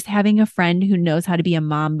lives. And just having a friend who knows how to be a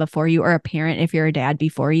mom before you or a parent, if you're a dad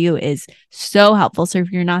before you, is so helpful. So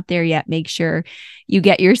if you're not there yet, make sure you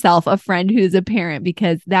get yourself a friend who's a parent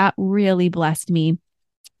because that really blessed me.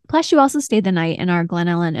 Plus, you also stayed the night in our Glen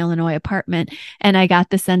Ellen, Illinois apartment. And I got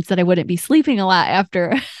the sense that I wouldn't be sleeping a lot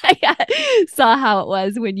after saw how it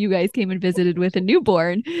was when you guys came and visited with a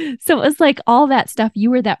newborn. So it was like all that stuff.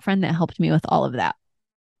 You were that friend that helped me with all of that.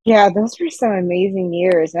 Yeah, those were some amazing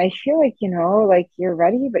years. And I feel like, like you're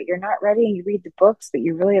ready, but you're not ready. And you read the books, but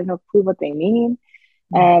you really have no clue what they mean.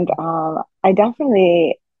 And I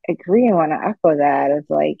definitely agree and want to echo that of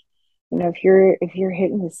like, if you're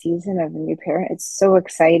hitting the season of a new parent, it's so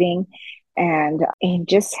exciting. And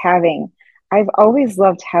just having, I've always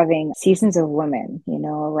loved having seasons of women,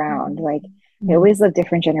 around. Like I Mm-hmm. always loved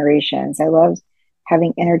different generations. I loved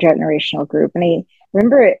having intergenerational group. And I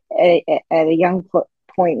remember at a young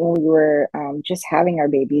point when we were just having our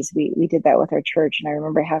babies, we did that with our church. And I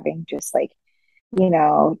remember having just like, you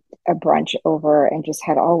know, a brunch over and just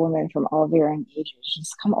had all women from all varying ages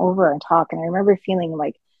just come over and talk. And I remember feeling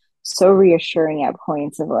like so reassuring at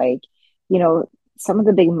points of like, you know, some of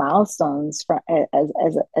the big milestones for,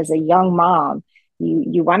 as a young mom,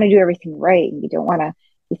 you want to do everything right. You don't want to,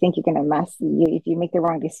 you think you're going to if you make the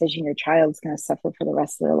wrong decision, your child's going to suffer for the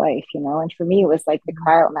rest of their life. And for me, it was like the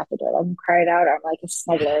cry out method. I let them cry it out. I'm like a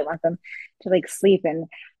snuggler. I want them to like sleep. And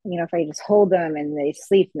if I just hold them and they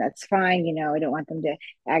sleep, that's fine. I don't want them to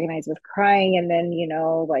agonize with crying. And then,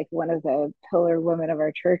 like one of the pillar women of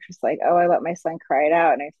our church was like, oh, I let my son cry it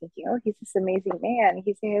out. And I'm thinking, oh, he's this amazing man.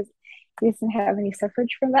 He doesn't have any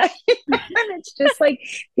suffrage from that. And it's just like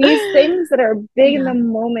these things that are big in Yeah. the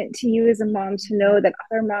moment to you as a mom to know that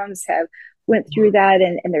other moms have went through that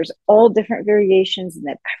and there's all different variations and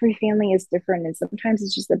that every family is different. And sometimes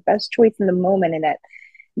it's just the best choice in the moment and that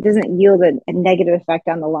doesn't yield a negative effect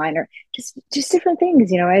on the line or just different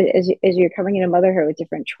things, as you're coming into motherhood with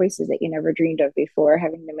different choices that you never dreamed of before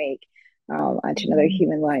having to make onto another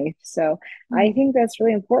human life. So I think that's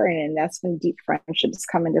really important. And that's when deep friendships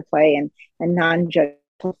come into play and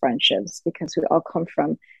non-judgmental friendships, because we all come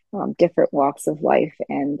from different walks of life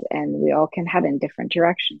and we all can head in different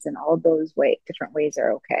directions and all of those different ways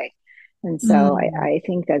are okay. And so Mm. I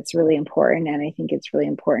think that's really important. And I think it's really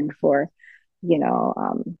important for you know,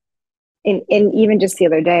 and even just the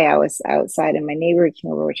other day, I was outside and my neighbor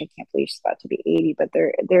came over, which I can't believe she's about to be 80, but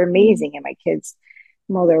they're amazing. And my kids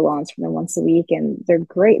mow their lawns for them once a week and they're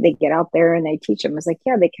great. They get out there and they teach them. I was like,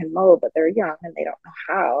 yeah, they can mow, but they're young and they don't know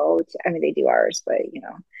how to, I mean, they do ours, but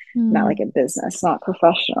not Mm. like a business, not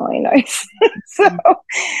professionally nice. so,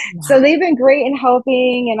 so Yeah. they've been great in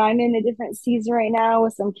helping. And I'm in a different season right now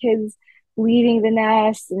with some kids leaving the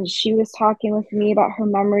nest. And she was talking with me about her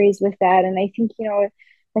memories with that. And I think,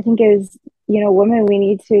 as, women, we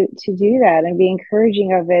need to do that and be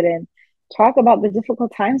encouraging of it and talk about the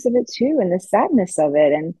difficult times of it too, and the sadness of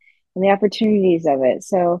it and the opportunities of it.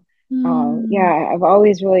 So, Mm. yeah, I've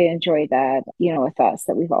always really enjoyed that, with us,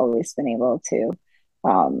 that we've always been able to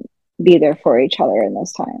um, be there for each other in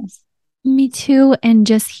those times. Me too. And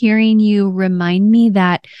just hearing you remind me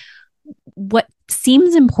that what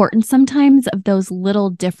seems important sometimes of those little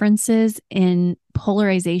differences in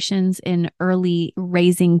polarizations in early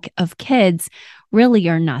raising of kids really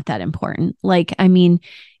are not that important. Like, I mean,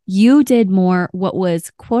 you did more what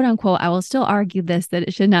was quote unquote, I will still argue this that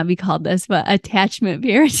it should not be called this, but attachment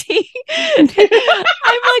parenting.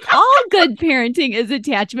 I'm like, all good parenting is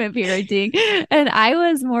attachment parenting. And I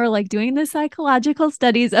was more like doing the psychological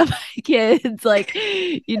studies of my kids, like,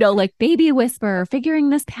 like baby whisper, figuring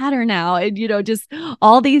this pattern out, and, just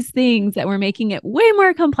all these things that were making it way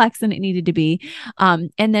more complex than it needed to be.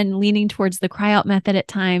 And then leaning towards the cry out method at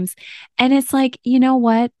times. And it's like, you know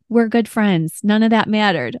what? We're good friends. None of that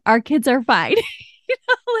mattered. Our kids are fine.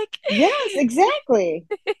 Like, Yes, exactly.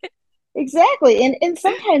 Exactly. And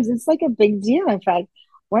sometimes it's like a big deal. In fact,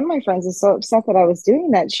 one of my friends was so upset that I was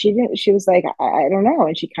doing that. She was like, I don't know.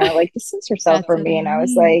 And she kind of like distanced herself that's from what me. I And I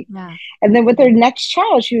was mean. like, Yeah. and then with their next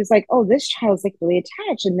child, she was like, oh, this child's like really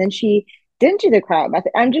attached. And then she didn't do the crowd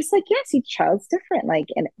method. I'm just like, yes, each child's different. Like,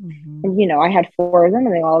 Mm-hmm. and I had four of them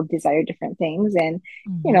and they all desire different things. And,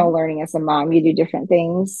 Mm-hmm. learning as a mom, you do different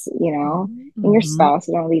things, and your Mm-hmm. spouse.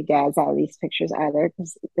 I don't leave dads out of these pictures either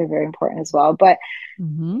because they're very important as well. But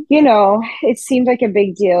Mm-hmm. it seemed like a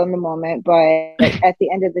big deal in the moment, but at the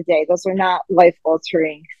end of the day, those are not life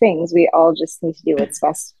altering things. We all just need to do what's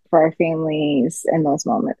best for our families in those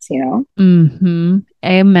moments, you know?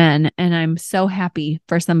 Amen. And I'm so happy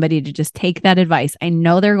for somebody to just take that advice. I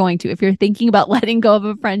know they're going to, if you're thinking about letting go of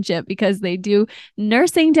a friendship because they do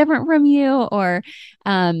nursing different from you, or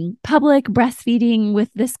public breastfeeding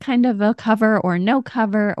with this kind of a cover or no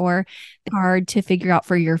cover, or hard to figure out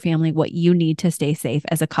for your family what you need to stay safe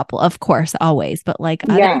as a couple, of course, always. But like,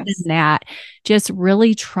 other than that, just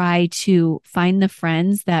really try to find the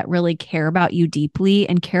friends that really care about you deeply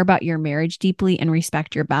and care about your marriage deeply and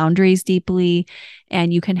respect your boundaries deeply.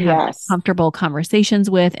 And you can have comfortable conversations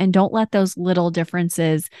with, and don't let those little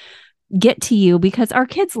differences get to you, because our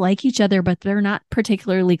kids like each other, but they're not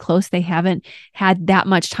particularly close. They haven't had that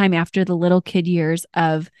much time after the little kid years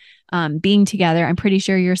of being together. I'm pretty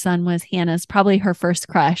sure your son was Hannah's probably her first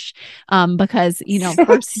crush, because, you know,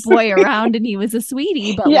 first boy around and he was a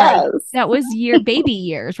sweetie, but like that was baby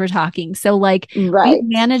years we're talking. So like we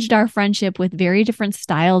managed our friendship with very different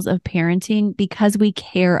styles of parenting because we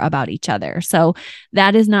care about each other. So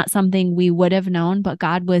that is not something we would have known, but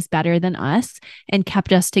God was better than us and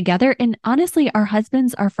kept us together. And honestly, our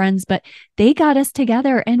husbands are friends, but they got us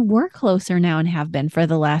together and we're closer now and have been for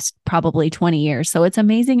the last probably 20 years. So it's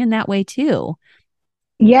amazing in that way too.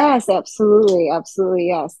 Yes, absolutely. Absolutely.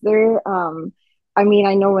 Yes. They're, I mean,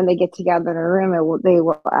 I know when they get together in a room, they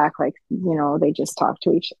will act like, you know, they just talked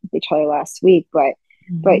to each other last week, but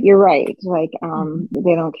you're right. Like,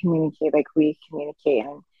 they don't communicate like we communicate,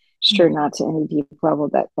 and sure, not to any deep level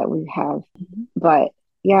that we have, but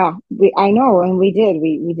yeah, I know. And we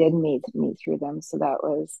did meet through them. So that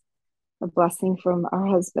was a blessing from our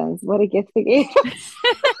husbands. What a gift they gave us.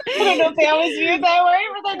 I don't know if they always view it that way,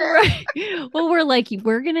 but they do. Right. Well, we're like,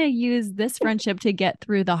 we're going to use this friendship to get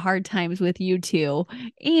through the hard times with you two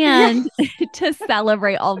and to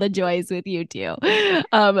celebrate all the joys with you two.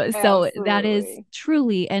 So that is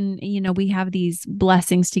truly, and you know, we have these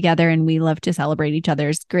blessings together and we love to celebrate each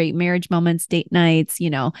other's great marriage moments, date nights,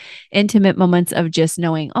 you know, intimate moments of just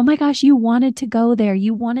knowing, oh my gosh, you wanted to go there.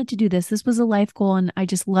 You wanted to do this. This was a life goal. And I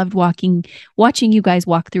just loved watching you guys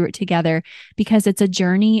walk through it together, because it's a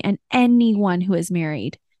journey, and anyone who is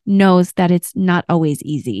married knows that it's not always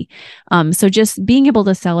easy. So just being able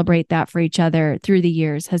to celebrate that for each other through the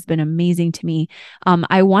years has been amazing to me.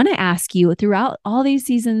 I want to ask you, throughout all these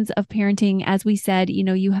seasons of parenting, as we said, you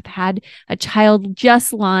know, you have had a child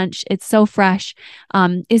just launched. It's so fresh.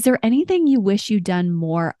 Is there anything you wish you'd done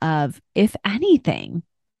more of, if anything,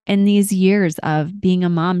 in these years of being a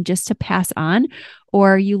mom, just to pass on?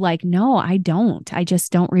 Or are you like, no, I don't. I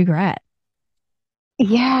just don't regret?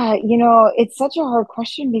 Yeah, you know, it's such a hard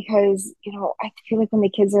question because, you know, I feel like when the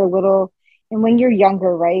kids are little and when you're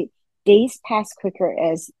younger, right? Days pass quicker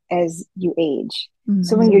as you age.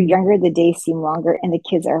 So when you're younger, the days seem longer and the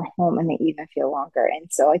kids are home and they even feel longer. And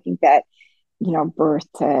so I think that, you know, birth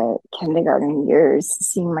to kindergarten years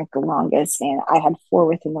seem like the longest. And I had 4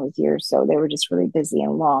 within those years. So they were just really busy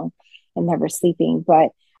and long and never sleeping.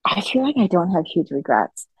 But I feel like I don't have huge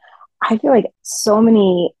regrets. I feel like so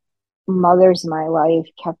many mothers in my life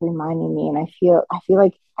kept reminding me, and I feel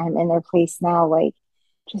like I'm in their place now, like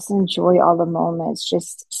just enjoy all the moments,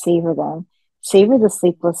 just savor them, savor the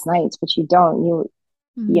sleepless nights, but you don't,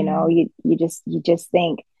 you know, you just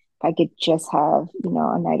think, if I could just have, you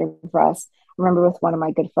know, a night of rest. I remember with one of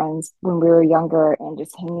my good friends when we were younger and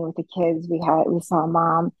just hanging with the kids, we saw a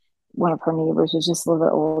mom, one of her neighbors was just a little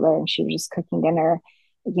bit older and she was just cooking dinner,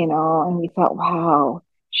 you know, and we thought, wow,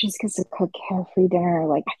 she just gets to cook carefree dinner.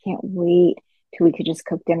 Like, I can't wait till we could just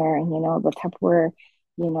cook dinner. And, you know, the Tupperware,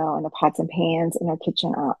 you know, and the pots and pans in our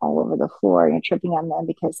kitchen are all over the floor. And you're tripping on them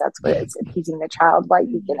because that's what it's appeasing the child. Like,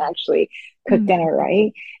 you can actually cook dinner,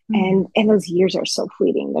 right? And those years are so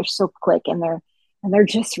fleeting. They're so quick, and they're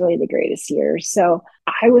just really the greatest years. So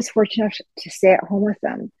I was fortunate to stay at home with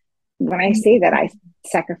them. When I say that, I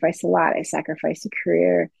sacrificed a lot. I sacrificed a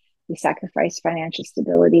career. We sacrificed financial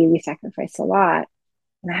stability. We sacrificed a lot.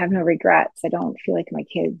 And I have no regrets. I don't feel like my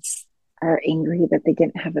kids are angry that they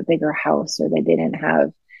didn't have a bigger house or they didn't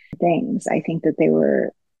have things. I think that they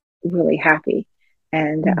were really happy.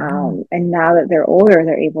 And now that they're older,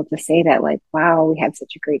 they're able to say that, like, wow, we had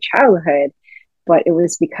such a great childhood, but it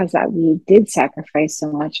was because that we did sacrifice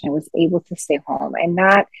so much, and I was able to stay home, and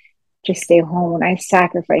not just stay home. When I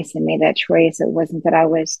sacrificed and made that choice, it wasn't that I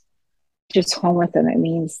was just home with them. It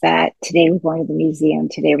means that today we're going to the museum,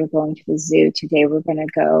 today we're going to the zoo, today we're going to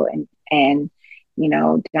go and you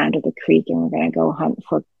know, down to the creek, and we're going to go hunt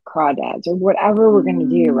for crawdads or whatever we're going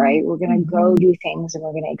to do, right? We're going to go do things, and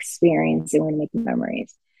we're going to experience, and we're going to make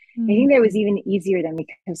memories. I think that was even easier than,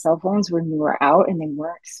 because cell phones were newer out and they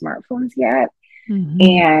weren't smartphones yet,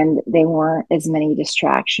 and they weren't as many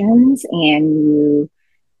distractions, and you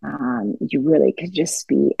you really could just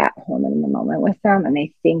be at home in the moment with them. And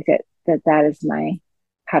I think that is my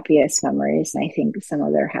happiest memories. And I think some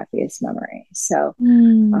of their happiest memories. So,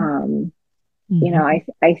 Mm.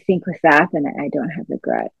 I think with that, then I don't have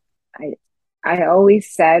regret. I, I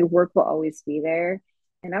always said work will always be there.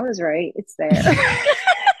 And I was right. It's there.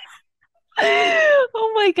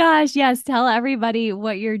 Oh my gosh. Yes. Tell everybody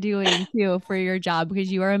what you're doing too for your job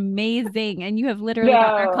because you are amazing and you have literally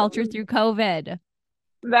gotten our No, culture through COVID.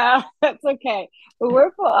 no, that's okay. The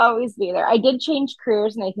work will always be there. I did change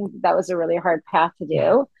careers, and I think that was a really hard path to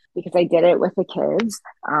Yeah. do because I did it with the kids.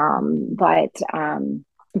 But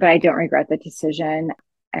I don't regret the decision.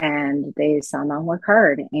 And they saw mom work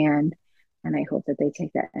hard, and I hope that they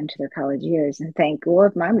take that into their college years and think, well,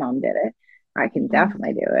 if my mom did it, I can Mm.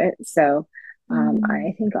 definitely do it. So Mm.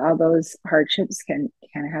 I think all those hardships can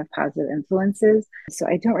have positive influences. So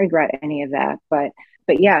I don't regret any of that, but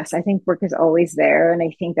yes, I think work is always there. And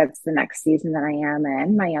I think that's the next season that I am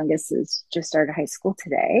in. My youngest is just started high school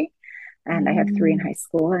today. And I have three in Mm. high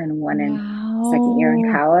school and one in second year in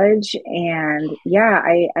Wow. college. And yeah,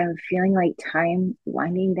 I'm feeling like time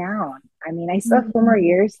winding down. I mean, I still have 4 more Mm.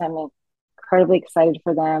 years. I'm incredibly excited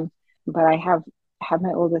for them. But I have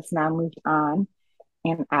my oldest now moved on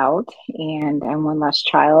and out, and I'm one last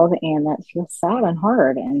child, and that feels sad and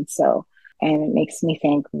hard. And it makes me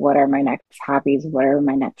think, what are my next hobbies? What are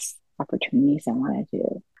my next opportunities I want to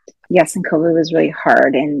do? Yes, and COVID was really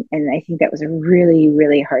hard, and I think that was a really,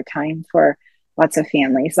 really hard time for lots of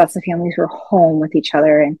families. Lots of families were home with each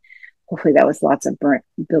other, and hopefully that was lots of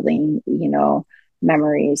building,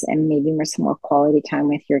 memories and maybe some more quality time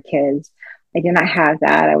with your kids. I did not have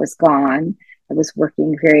that. I was gone. I was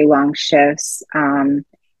working very long shifts, and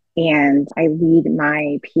I lead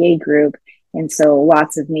my PA group, and so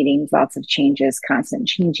lots of meetings, lots of changes, constant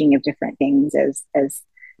changing of different things as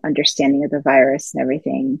understanding of the virus and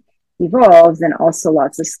everything evolves, and also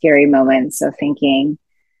lots of scary moments of thinking,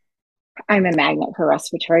 I'm a magnet for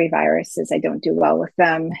respiratory viruses. I don't do well with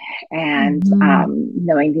them. And Mhm.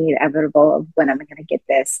 knowing the inevitable of when am I going to get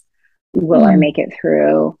this? Will I Mm. make it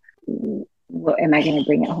through? Am I going to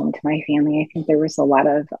bring it home to my family? I think there was a lot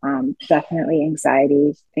of definitely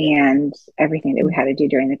anxiety and everything that we had to do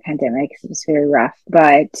during the pandemic. It was very rough.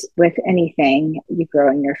 But with anything, you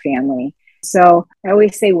grow in your family. So I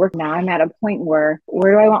always say work now. I'm at a point where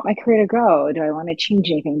do I want my career to go? Do I want to change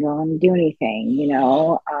anything? Do I want to do anything,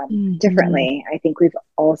 Mhm. differently? I think we've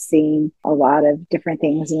all seen a lot of different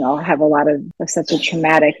things and all have a lot of such a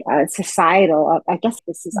traumatic societal. I guess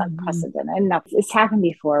this is Mhm. unprecedented. Enough. It's happened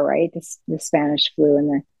before, right? The Spanish flu in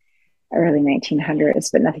the early 1900s,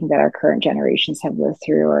 but nothing that our current generations have lived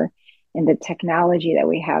through, or in the technology that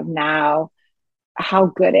we have now, how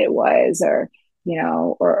good it was, or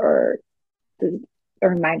or the, a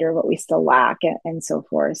reminder of what we still lack, and so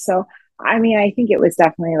forth. So, I mean, I think it was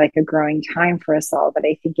definitely like a growing time for us all, but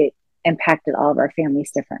I think it impacted all of our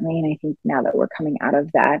families differently. And I think now that we're coming out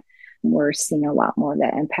of that, we're seeing a lot more of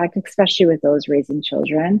that impact, especially with those raising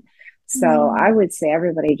children. So I Mm. would say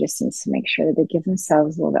everybody just needs to make sure that they give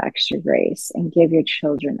themselves a little extra grace and give your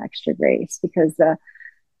children extra grace, because the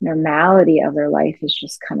normality of their life is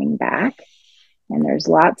just coming back. And there's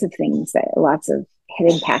lots of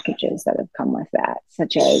hidden packages that have come with that,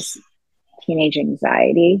 such as teenage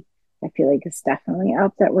anxiety. I feel like it's definitely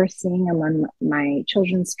up that we're seeing among my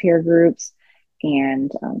children's peer groups,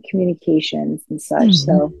 and communications and such.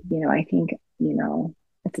 So, Mhm. I think,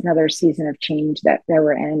 it's another season of change that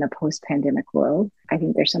we're in a post pandemic world. I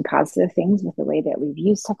think there's some positive things with the way that we've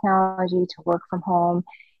used technology to work from home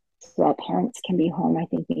so that parents can be home. I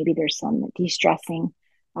think maybe there's some de stressing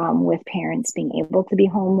with parents being able to be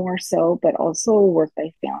home more so, but also work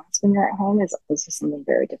life balance when you're at home is also something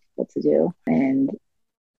very difficult to do. And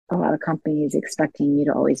a lot of companies expecting you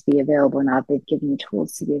to always be available. Now they've given you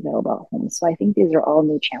tools to be available at home. So I think these are all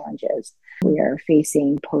new challenges we are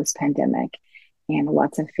facing post pandemic. And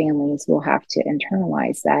lots of families will have to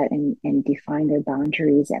internalize that and define their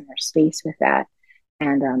boundaries and their space with that.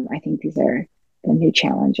 And I think these are the new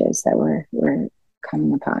challenges that we're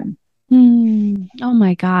coming upon. Mm. Oh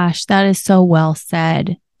my gosh, that is so well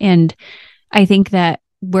said. And I think that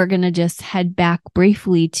we're going to just head back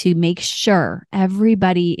briefly to make sure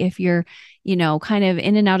everybody, if you're, kind of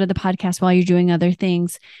in and out of the podcast while you're doing other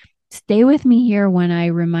things, stay with me here when I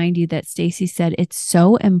remind you that Stacy said it's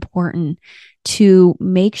so important to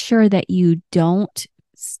make sure that you don't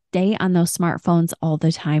stay on those smartphones all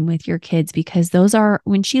the time with your kids, because those are,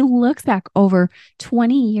 when she looks back over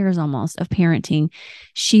 20 years almost of parenting,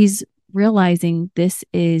 she's realizing this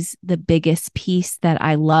is the biggest piece that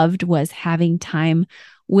I loved, was having time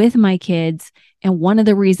with my kids. And one of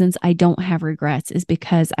the reasons I don't have regrets is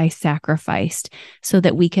because I sacrificed so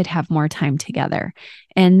that we could have more time together.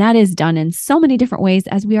 And that is done in so many different ways.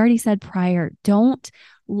 As we already said prior, don't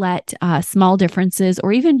let small differences,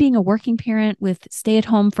 or even being a working parent with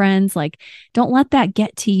stay-at-home friends, like, don't let that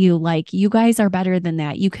get to you. Like, you guys are better than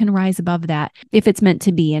that. You can rise above that if it's meant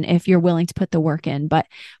to be and if you're willing to put the work in. But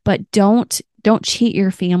don't cheat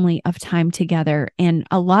your family of time together. And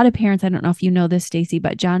a lot of parents, I don't know if you know this, Stacy,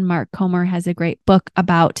 but John Mark Comer has a great book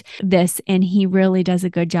about this, and he really does a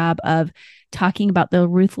good job of talking about the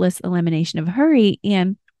ruthless elimination of hurry.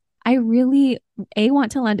 And I really,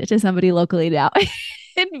 want to lend it to somebody locally now.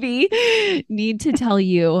 And B, need to tell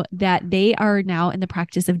you that they are now in the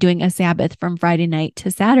practice of doing a Sabbath from Friday night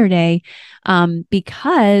to Saturday,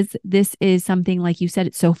 because this is something, like you said,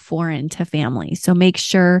 it's so foreign to families. So make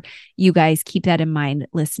sure you guys keep that in mind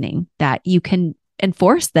listening, that you can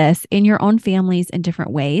enforce this in your own families in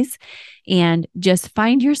different ways, and just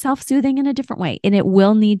find yourself soothing in a different way. And it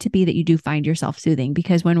will need to be that you do find yourself soothing,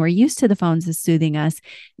 because when we're used to the phones as soothing us,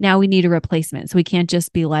 now we need a replacement. So we can't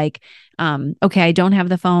just be like, okay, I don't have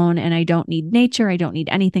the phone and I don't need nature. I don't need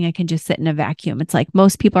anything. I can just sit in a vacuum. It's like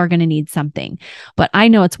most people are going to need something, but I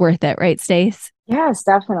know it's worth it. Right, Stace? Yes,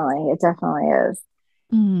 definitely. It definitely is.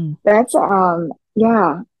 Mm. That's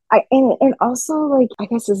yeah. And also, like, I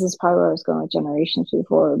guess this is probably where I was going with generations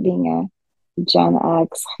before, being a Gen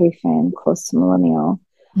X hyphen close to millennial.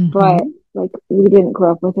 But like, we didn't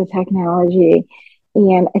grow up with the technology.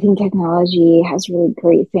 And I think technology has really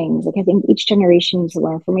great things. Like, I think each generation needs to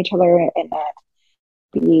learn from each other and not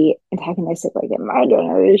be antagonistic. Like, in my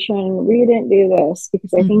generation, we didn't do this,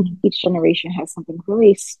 because I think each generation has something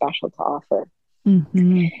really special to offer.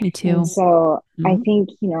 Me too. And so I think,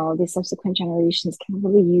 the subsequent generations can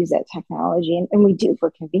really use that technology, and we do, for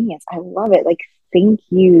convenience. I love it. Like, thank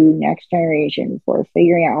you, next generation, for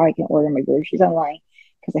figuring out how I can order my groceries online,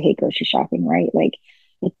 because I hate grocery shopping, right? Like,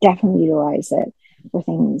 I definitely utilize it for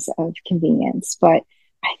things of convenience. But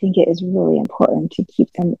I think it is really important to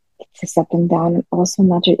keep them, to set them down, and also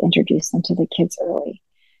not to introduce them to the kids early.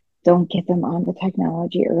 Don't get them on the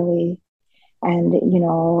technology early, and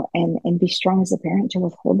and be strong as a parent to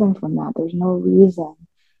withhold them from that. There's no reason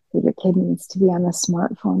that your kid needs to be on the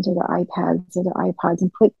smartphones or the iPads or the iPods,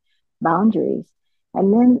 and put boundaries,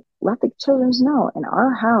 and then let the children know, in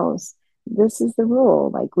our house, this is the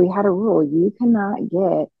rule. Like, we had a rule: you cannot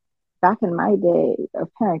get, back in my day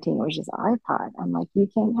of parenting, it was just iPod. I'm like, you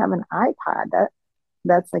can't have an iPod.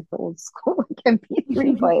 That's like the old school, like,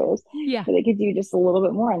 MP3 players. Yeah. So they could do just a little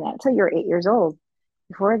bit more on that until you're 8 years old.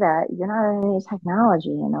 Before that, you're not in any technology.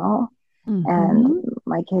 And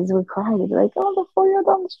my kids would cry. They'd be like, "Oh, the 4-year-old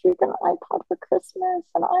on the street got an iPod for Christmas,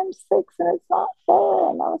 and I'm 6, and it's not fair."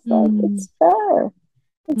 And I was like, "It's fair.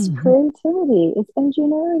 It's creativity. It's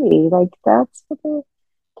ingenuity. Like, that's what the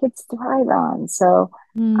kids thrive on." So,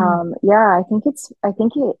 yeah,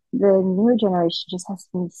 the newer generation just has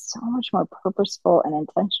to be so much more purposeful and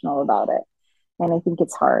intentional about it. And I think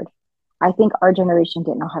it's hard. I think our generation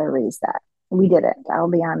didn't know how to raise that. We didn't.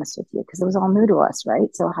 I'll be honest with you, because it was all new to us,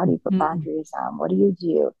 right? So how do you put boundaries on? What do you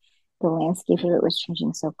do? The landscape of it was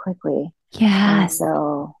changing so quickly. Yes. And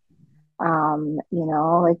so,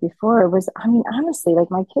 like, before, it was, I mean, honestly,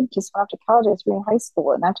 like, my kid just went off to college. I was in high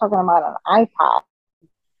school, and I'm talking about an iPod.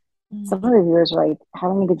 Some of the viewers were like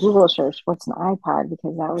having me to Google search what's an iPod,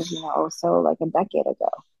 because that was, so like a decade ago.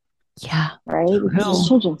 Yeah. Right. Because it's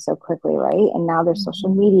changing so quickly, right? And now there's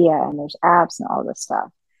social media and there's apps and all this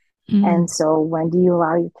stuff. And so, when do you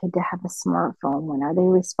allow your kid to have a smartphone? When are they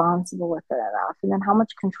responsible with it enough? And then, how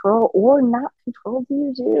much control or not control do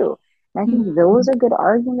you do? And I think those are good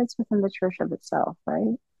arguments within the church of itself,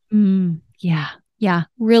 right? Yeah. Yeah.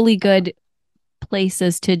 Really good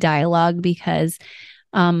places to dialogue, because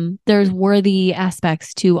there's worthy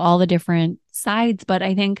aspects to all the different sides. But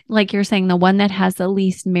I think, like you're saying, the one that has the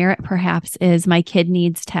least merit perhaps is, my kid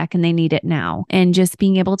needs tech and they need it now. And just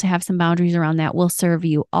being able to have some boundaries around that will serve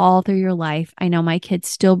you all through your life. I know my kids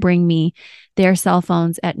still bring me their cell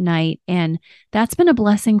phones at night, and that's been a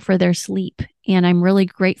blessing for their sleep. And I'm really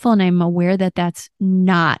grateful, and I'm aware that that's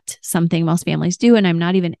not something most families do. And I'm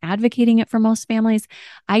not even advocating it for most families.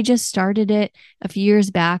 I just started it a few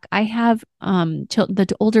years back. I have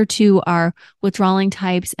the older two are withdrawing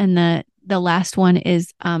types, and the the last one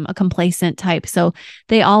is a complacent type. So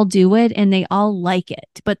they all do it and they all like it.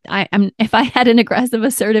 But I'm if I had an aggressive,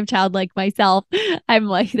 assertive child like myself, I'm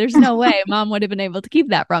like, there's no way mom would have been able to keep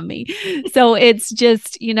that from me. So it's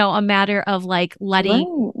just, a matter of like letting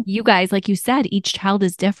Right. you guys, like you said, each child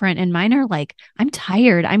is different. And mine are like, I'm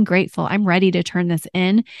tired. I'm grateful. I'm ready to turn this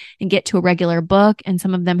in and get to a regular book. And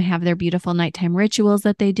some of them have their beautiful nighttime rituals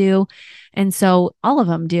that they do. And so all of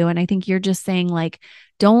them do. And I think you're just saying, like,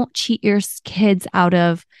 don't cheat your kids out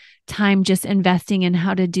of time just investing in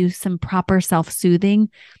how to do some proper self-soothing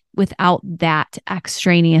without that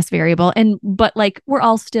extraneous variable. But like, we're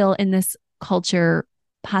all still in this culture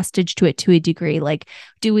hostage to it to a degree. Like,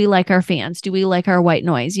 do we like our fans? Do we like our white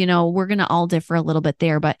noise? We're going to all differ a little bit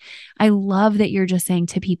there, but I love that you're just saying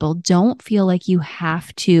to people, don't feel like you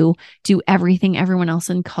have to do everything everyone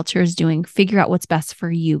else in culture is doing. Figure out what's best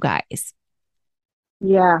for you guys.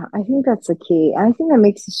 Yeah, I think that's the key. And I think that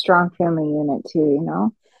makes a strong family unit too,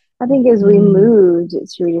 I think as we Mm. moved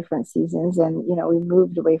through different seasons and, we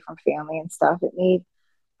moved away from family and stuff, it made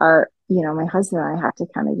my husband and I have to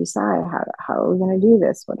kind of decide how are we going to do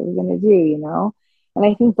this? What are we going to do? And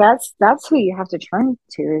I think that's who you have to turn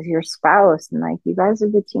to is your spouse. And like, you guys are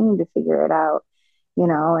the team to figure it out,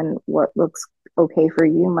 and what looks okay for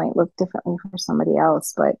you might look differently for somebody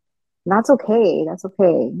else, but that's okay. That's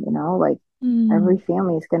okay. Like every Mm.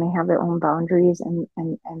 family is going to have their own boundaries and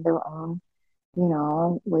their own,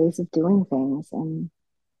 ways of doing things. And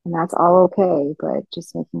that's all okay, but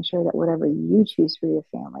just making sure that whatever you choose for your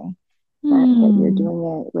family, that you're Mm.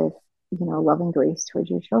 doing it with, love and grace towards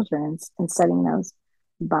your children and setting those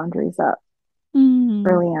boundaries up Mm.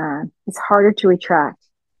 early on. It's harder to retract.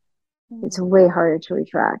 It's way harder to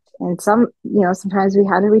retract. And sometimes we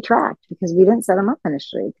had to retract because we didn't set them up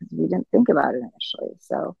initially because we didn't think about it initially.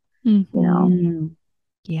 So, you know, Mm-hmm.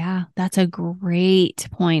 Yeah, that's a great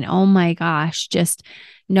point. Oh my gosh. Just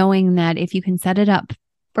knowing that if you can set it up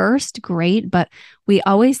first, great. But we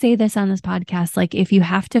always say this on this podcast, like if you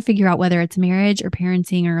have to figure out whether it's marriage or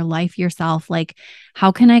parenting or life yourself, like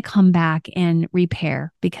how can I come back and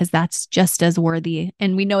repair? Because that's just as worthy.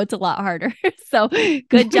 And we know it's a lot harder. So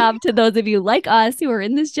good job to those of you like us who are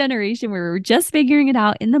in this generation where we're just figuring it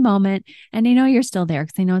out in the moment. And I know you're still there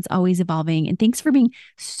because I know it's always evolving. And thanks for being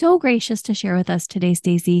so gracious to share with us today,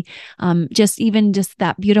 Stacy. Just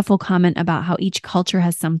that beautiful comment about how each culture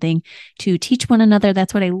has something to teach one another.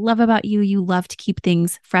 That's what I love about you. You love to keep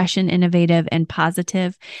things fresh and innovative and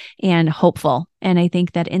positive and hopeful. And I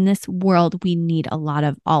think that in this world, we need a lot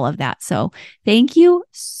of all of that. So thank you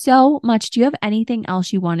so much. Do you have anything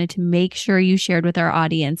else you wanted to make sure you shared with our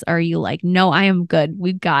audience? Or are you like, no, I am good.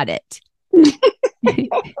 We've got it.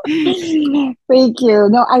 Thank you.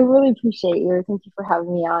 No, I really appreciate you. Thank you for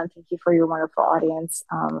having me on. Thank you for your wonderful audience,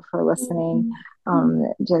 for listening.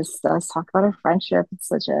 Just us talk about our friendship. It's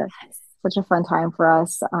such a fun time for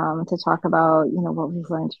us to talk about, what we've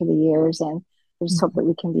learned through the years. And I just hope that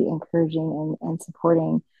we can be encouraging and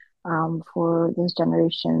supporting for those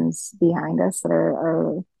generations behind us that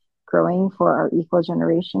are growing, for our equal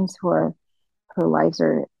generations whose lives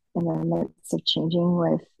are in the midst of changing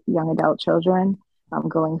with young adult children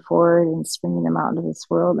going forward and springing them out into this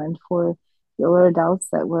world, and for the older adults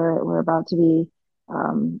that we're about to be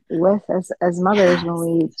with as mothers when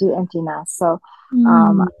we do empty nest. So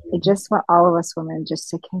Mm. I just want all of us women just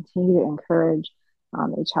to continue to encourage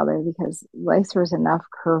each other because life throws enough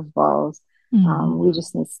curveballs. Mm. We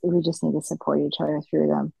just need to support each other through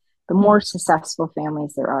them. The more successful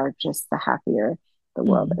families there are, just the happier the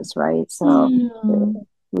world Mm. is, right? So Mm.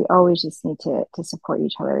 we always just need to support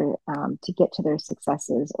each other to get to their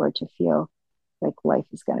successes or to feel like life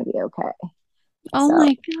is going to be okay. Oh So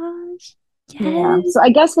my gosh. yeah. Yes. So I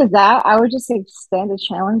guess with that, I would just extend a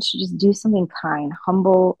challenge to just do something kind,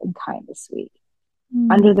 humble and kind this week.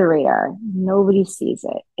 Under Mm. the radar. Nobody sees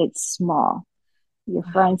it. It's small. Your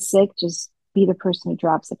Wow. friend's sick, just be the person who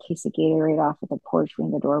drops a case of Gatorade off at the porch,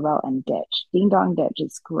 ring the doorbell, and ditch. Ding dong ditch.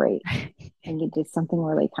 It's great. And you did something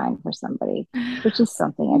really kind for somebody, which is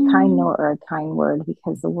something, a kind Mm. note or a kind word,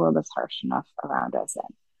 because the world is harsh enough around us.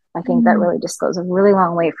 And I think that Mm. really just goes a really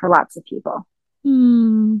long way for lots of people.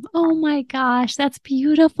 Mm. Oh my gosh, that's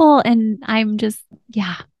beautiful. And I'm just,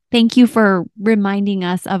 yeah. Thank you for reminding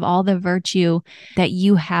us of all the virtue that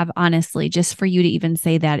you have, honestly. Just for you to even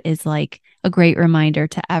say that is like a great reminder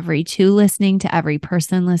to every two listening, to every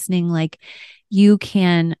person listening. Like you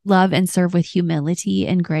can love and serve with humility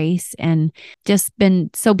and grace, and just been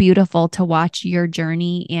so beautiful to watch your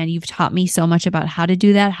journey. And you've taught me so much about how to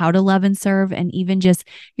do that, how to love and serve, and even just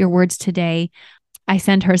your words today. I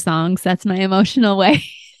send her songs. That's my emotional way.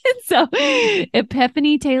 So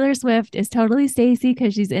Epiphany Taylor Swift is totally Stacy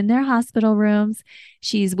because she's in their hospital rooms.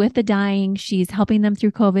 She's with the dying. She's helping them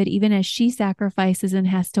through COVID, even as she sacrifices and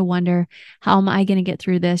has to wonder, how am I going to get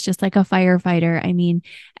through this? Just like a firefighter. I mean,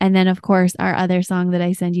 and then of course, our other song that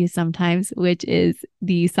I send you sometimes, which is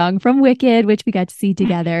the song from Wicked, which we got to see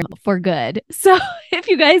together, For Good. So if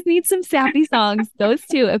you guys need some sappy songs, those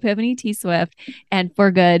two, Epiphany T Swift and For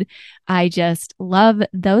Good, I just love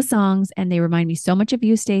those songs and they remind me so much of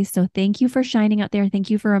you, Stace. So thank you for shining out there. Thank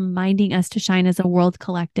you for reminding us to shine as a world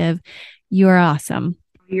collective. You are awesome.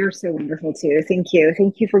 You're so wonderful too. Thank you.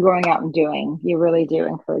 Thank you for going out and doing. You really do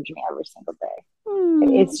encourage me every single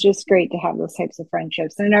day. It's just great to have those types of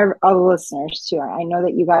friendships, and all the listeners too. I know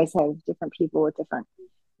that you guys have different people with different,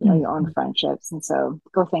 your own friendships, and so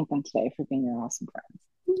go thank them today for being your awesome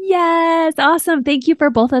friends. Yes, awesome. Thank you for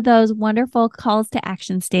both of those wonderful calls to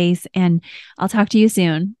action, Stace, and I'll talk to you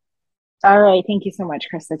soon. All right. Thank you so much,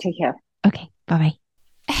 Krista. Take care. Okay. Bye-bye.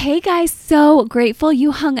 Hey guys, so grateful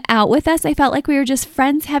you hung out with us. I felt like we were just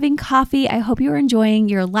friends having coffee. I hope you were enjoying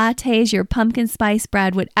your lattes, your pumpkin spice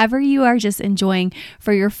bread, whatever you are just enjoying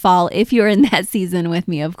for your fall, if you're in that season with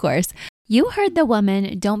me, of course. You heard the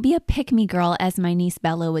woman, don't be a pick-me girl, as my niece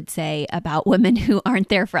Bella would say about women who aren't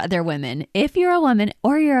there for other women. If you're a woman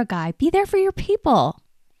or you're a guy, be there for your people.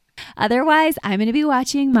 Otherwise, I'm going to be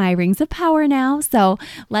watching my Rings of Power now. So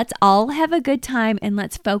let's all have a good time and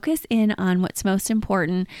let's focus in on what's most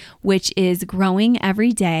important, which is growing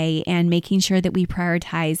every day and making sure that we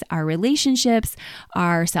prioritize our relationships,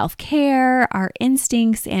 our self-care, our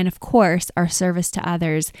instincts, and of course, our service to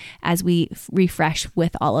others as we refresh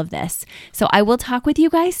with all of this. So I will talk with you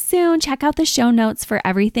guys soon. Check out the show notes for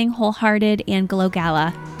everything Wholehearted and Glow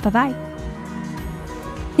Gala. Bye-bye.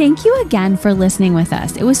 Thank you again for listening with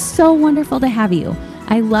us. It was so wonderful to have you.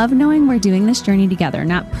 I love knowing we're doing this journey together,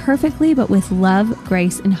 not perfectly, but with love,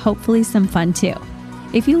 grace, and hopefully some fun too.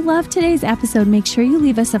 If you loved today's episode, make sure you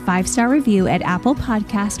leave us a 5-star review at Apple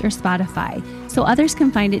Podcast or Spotify so others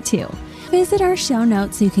can find it too. Visit our show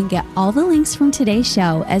notes so you can get all the links from today's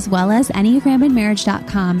show, as well as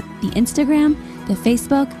EnneagramandMarriage.com, the Instagram, the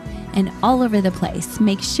Facebook, and all over the place.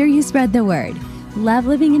 Make sure you spread the word. Love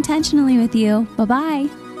living intentionally with you. Bye-bye.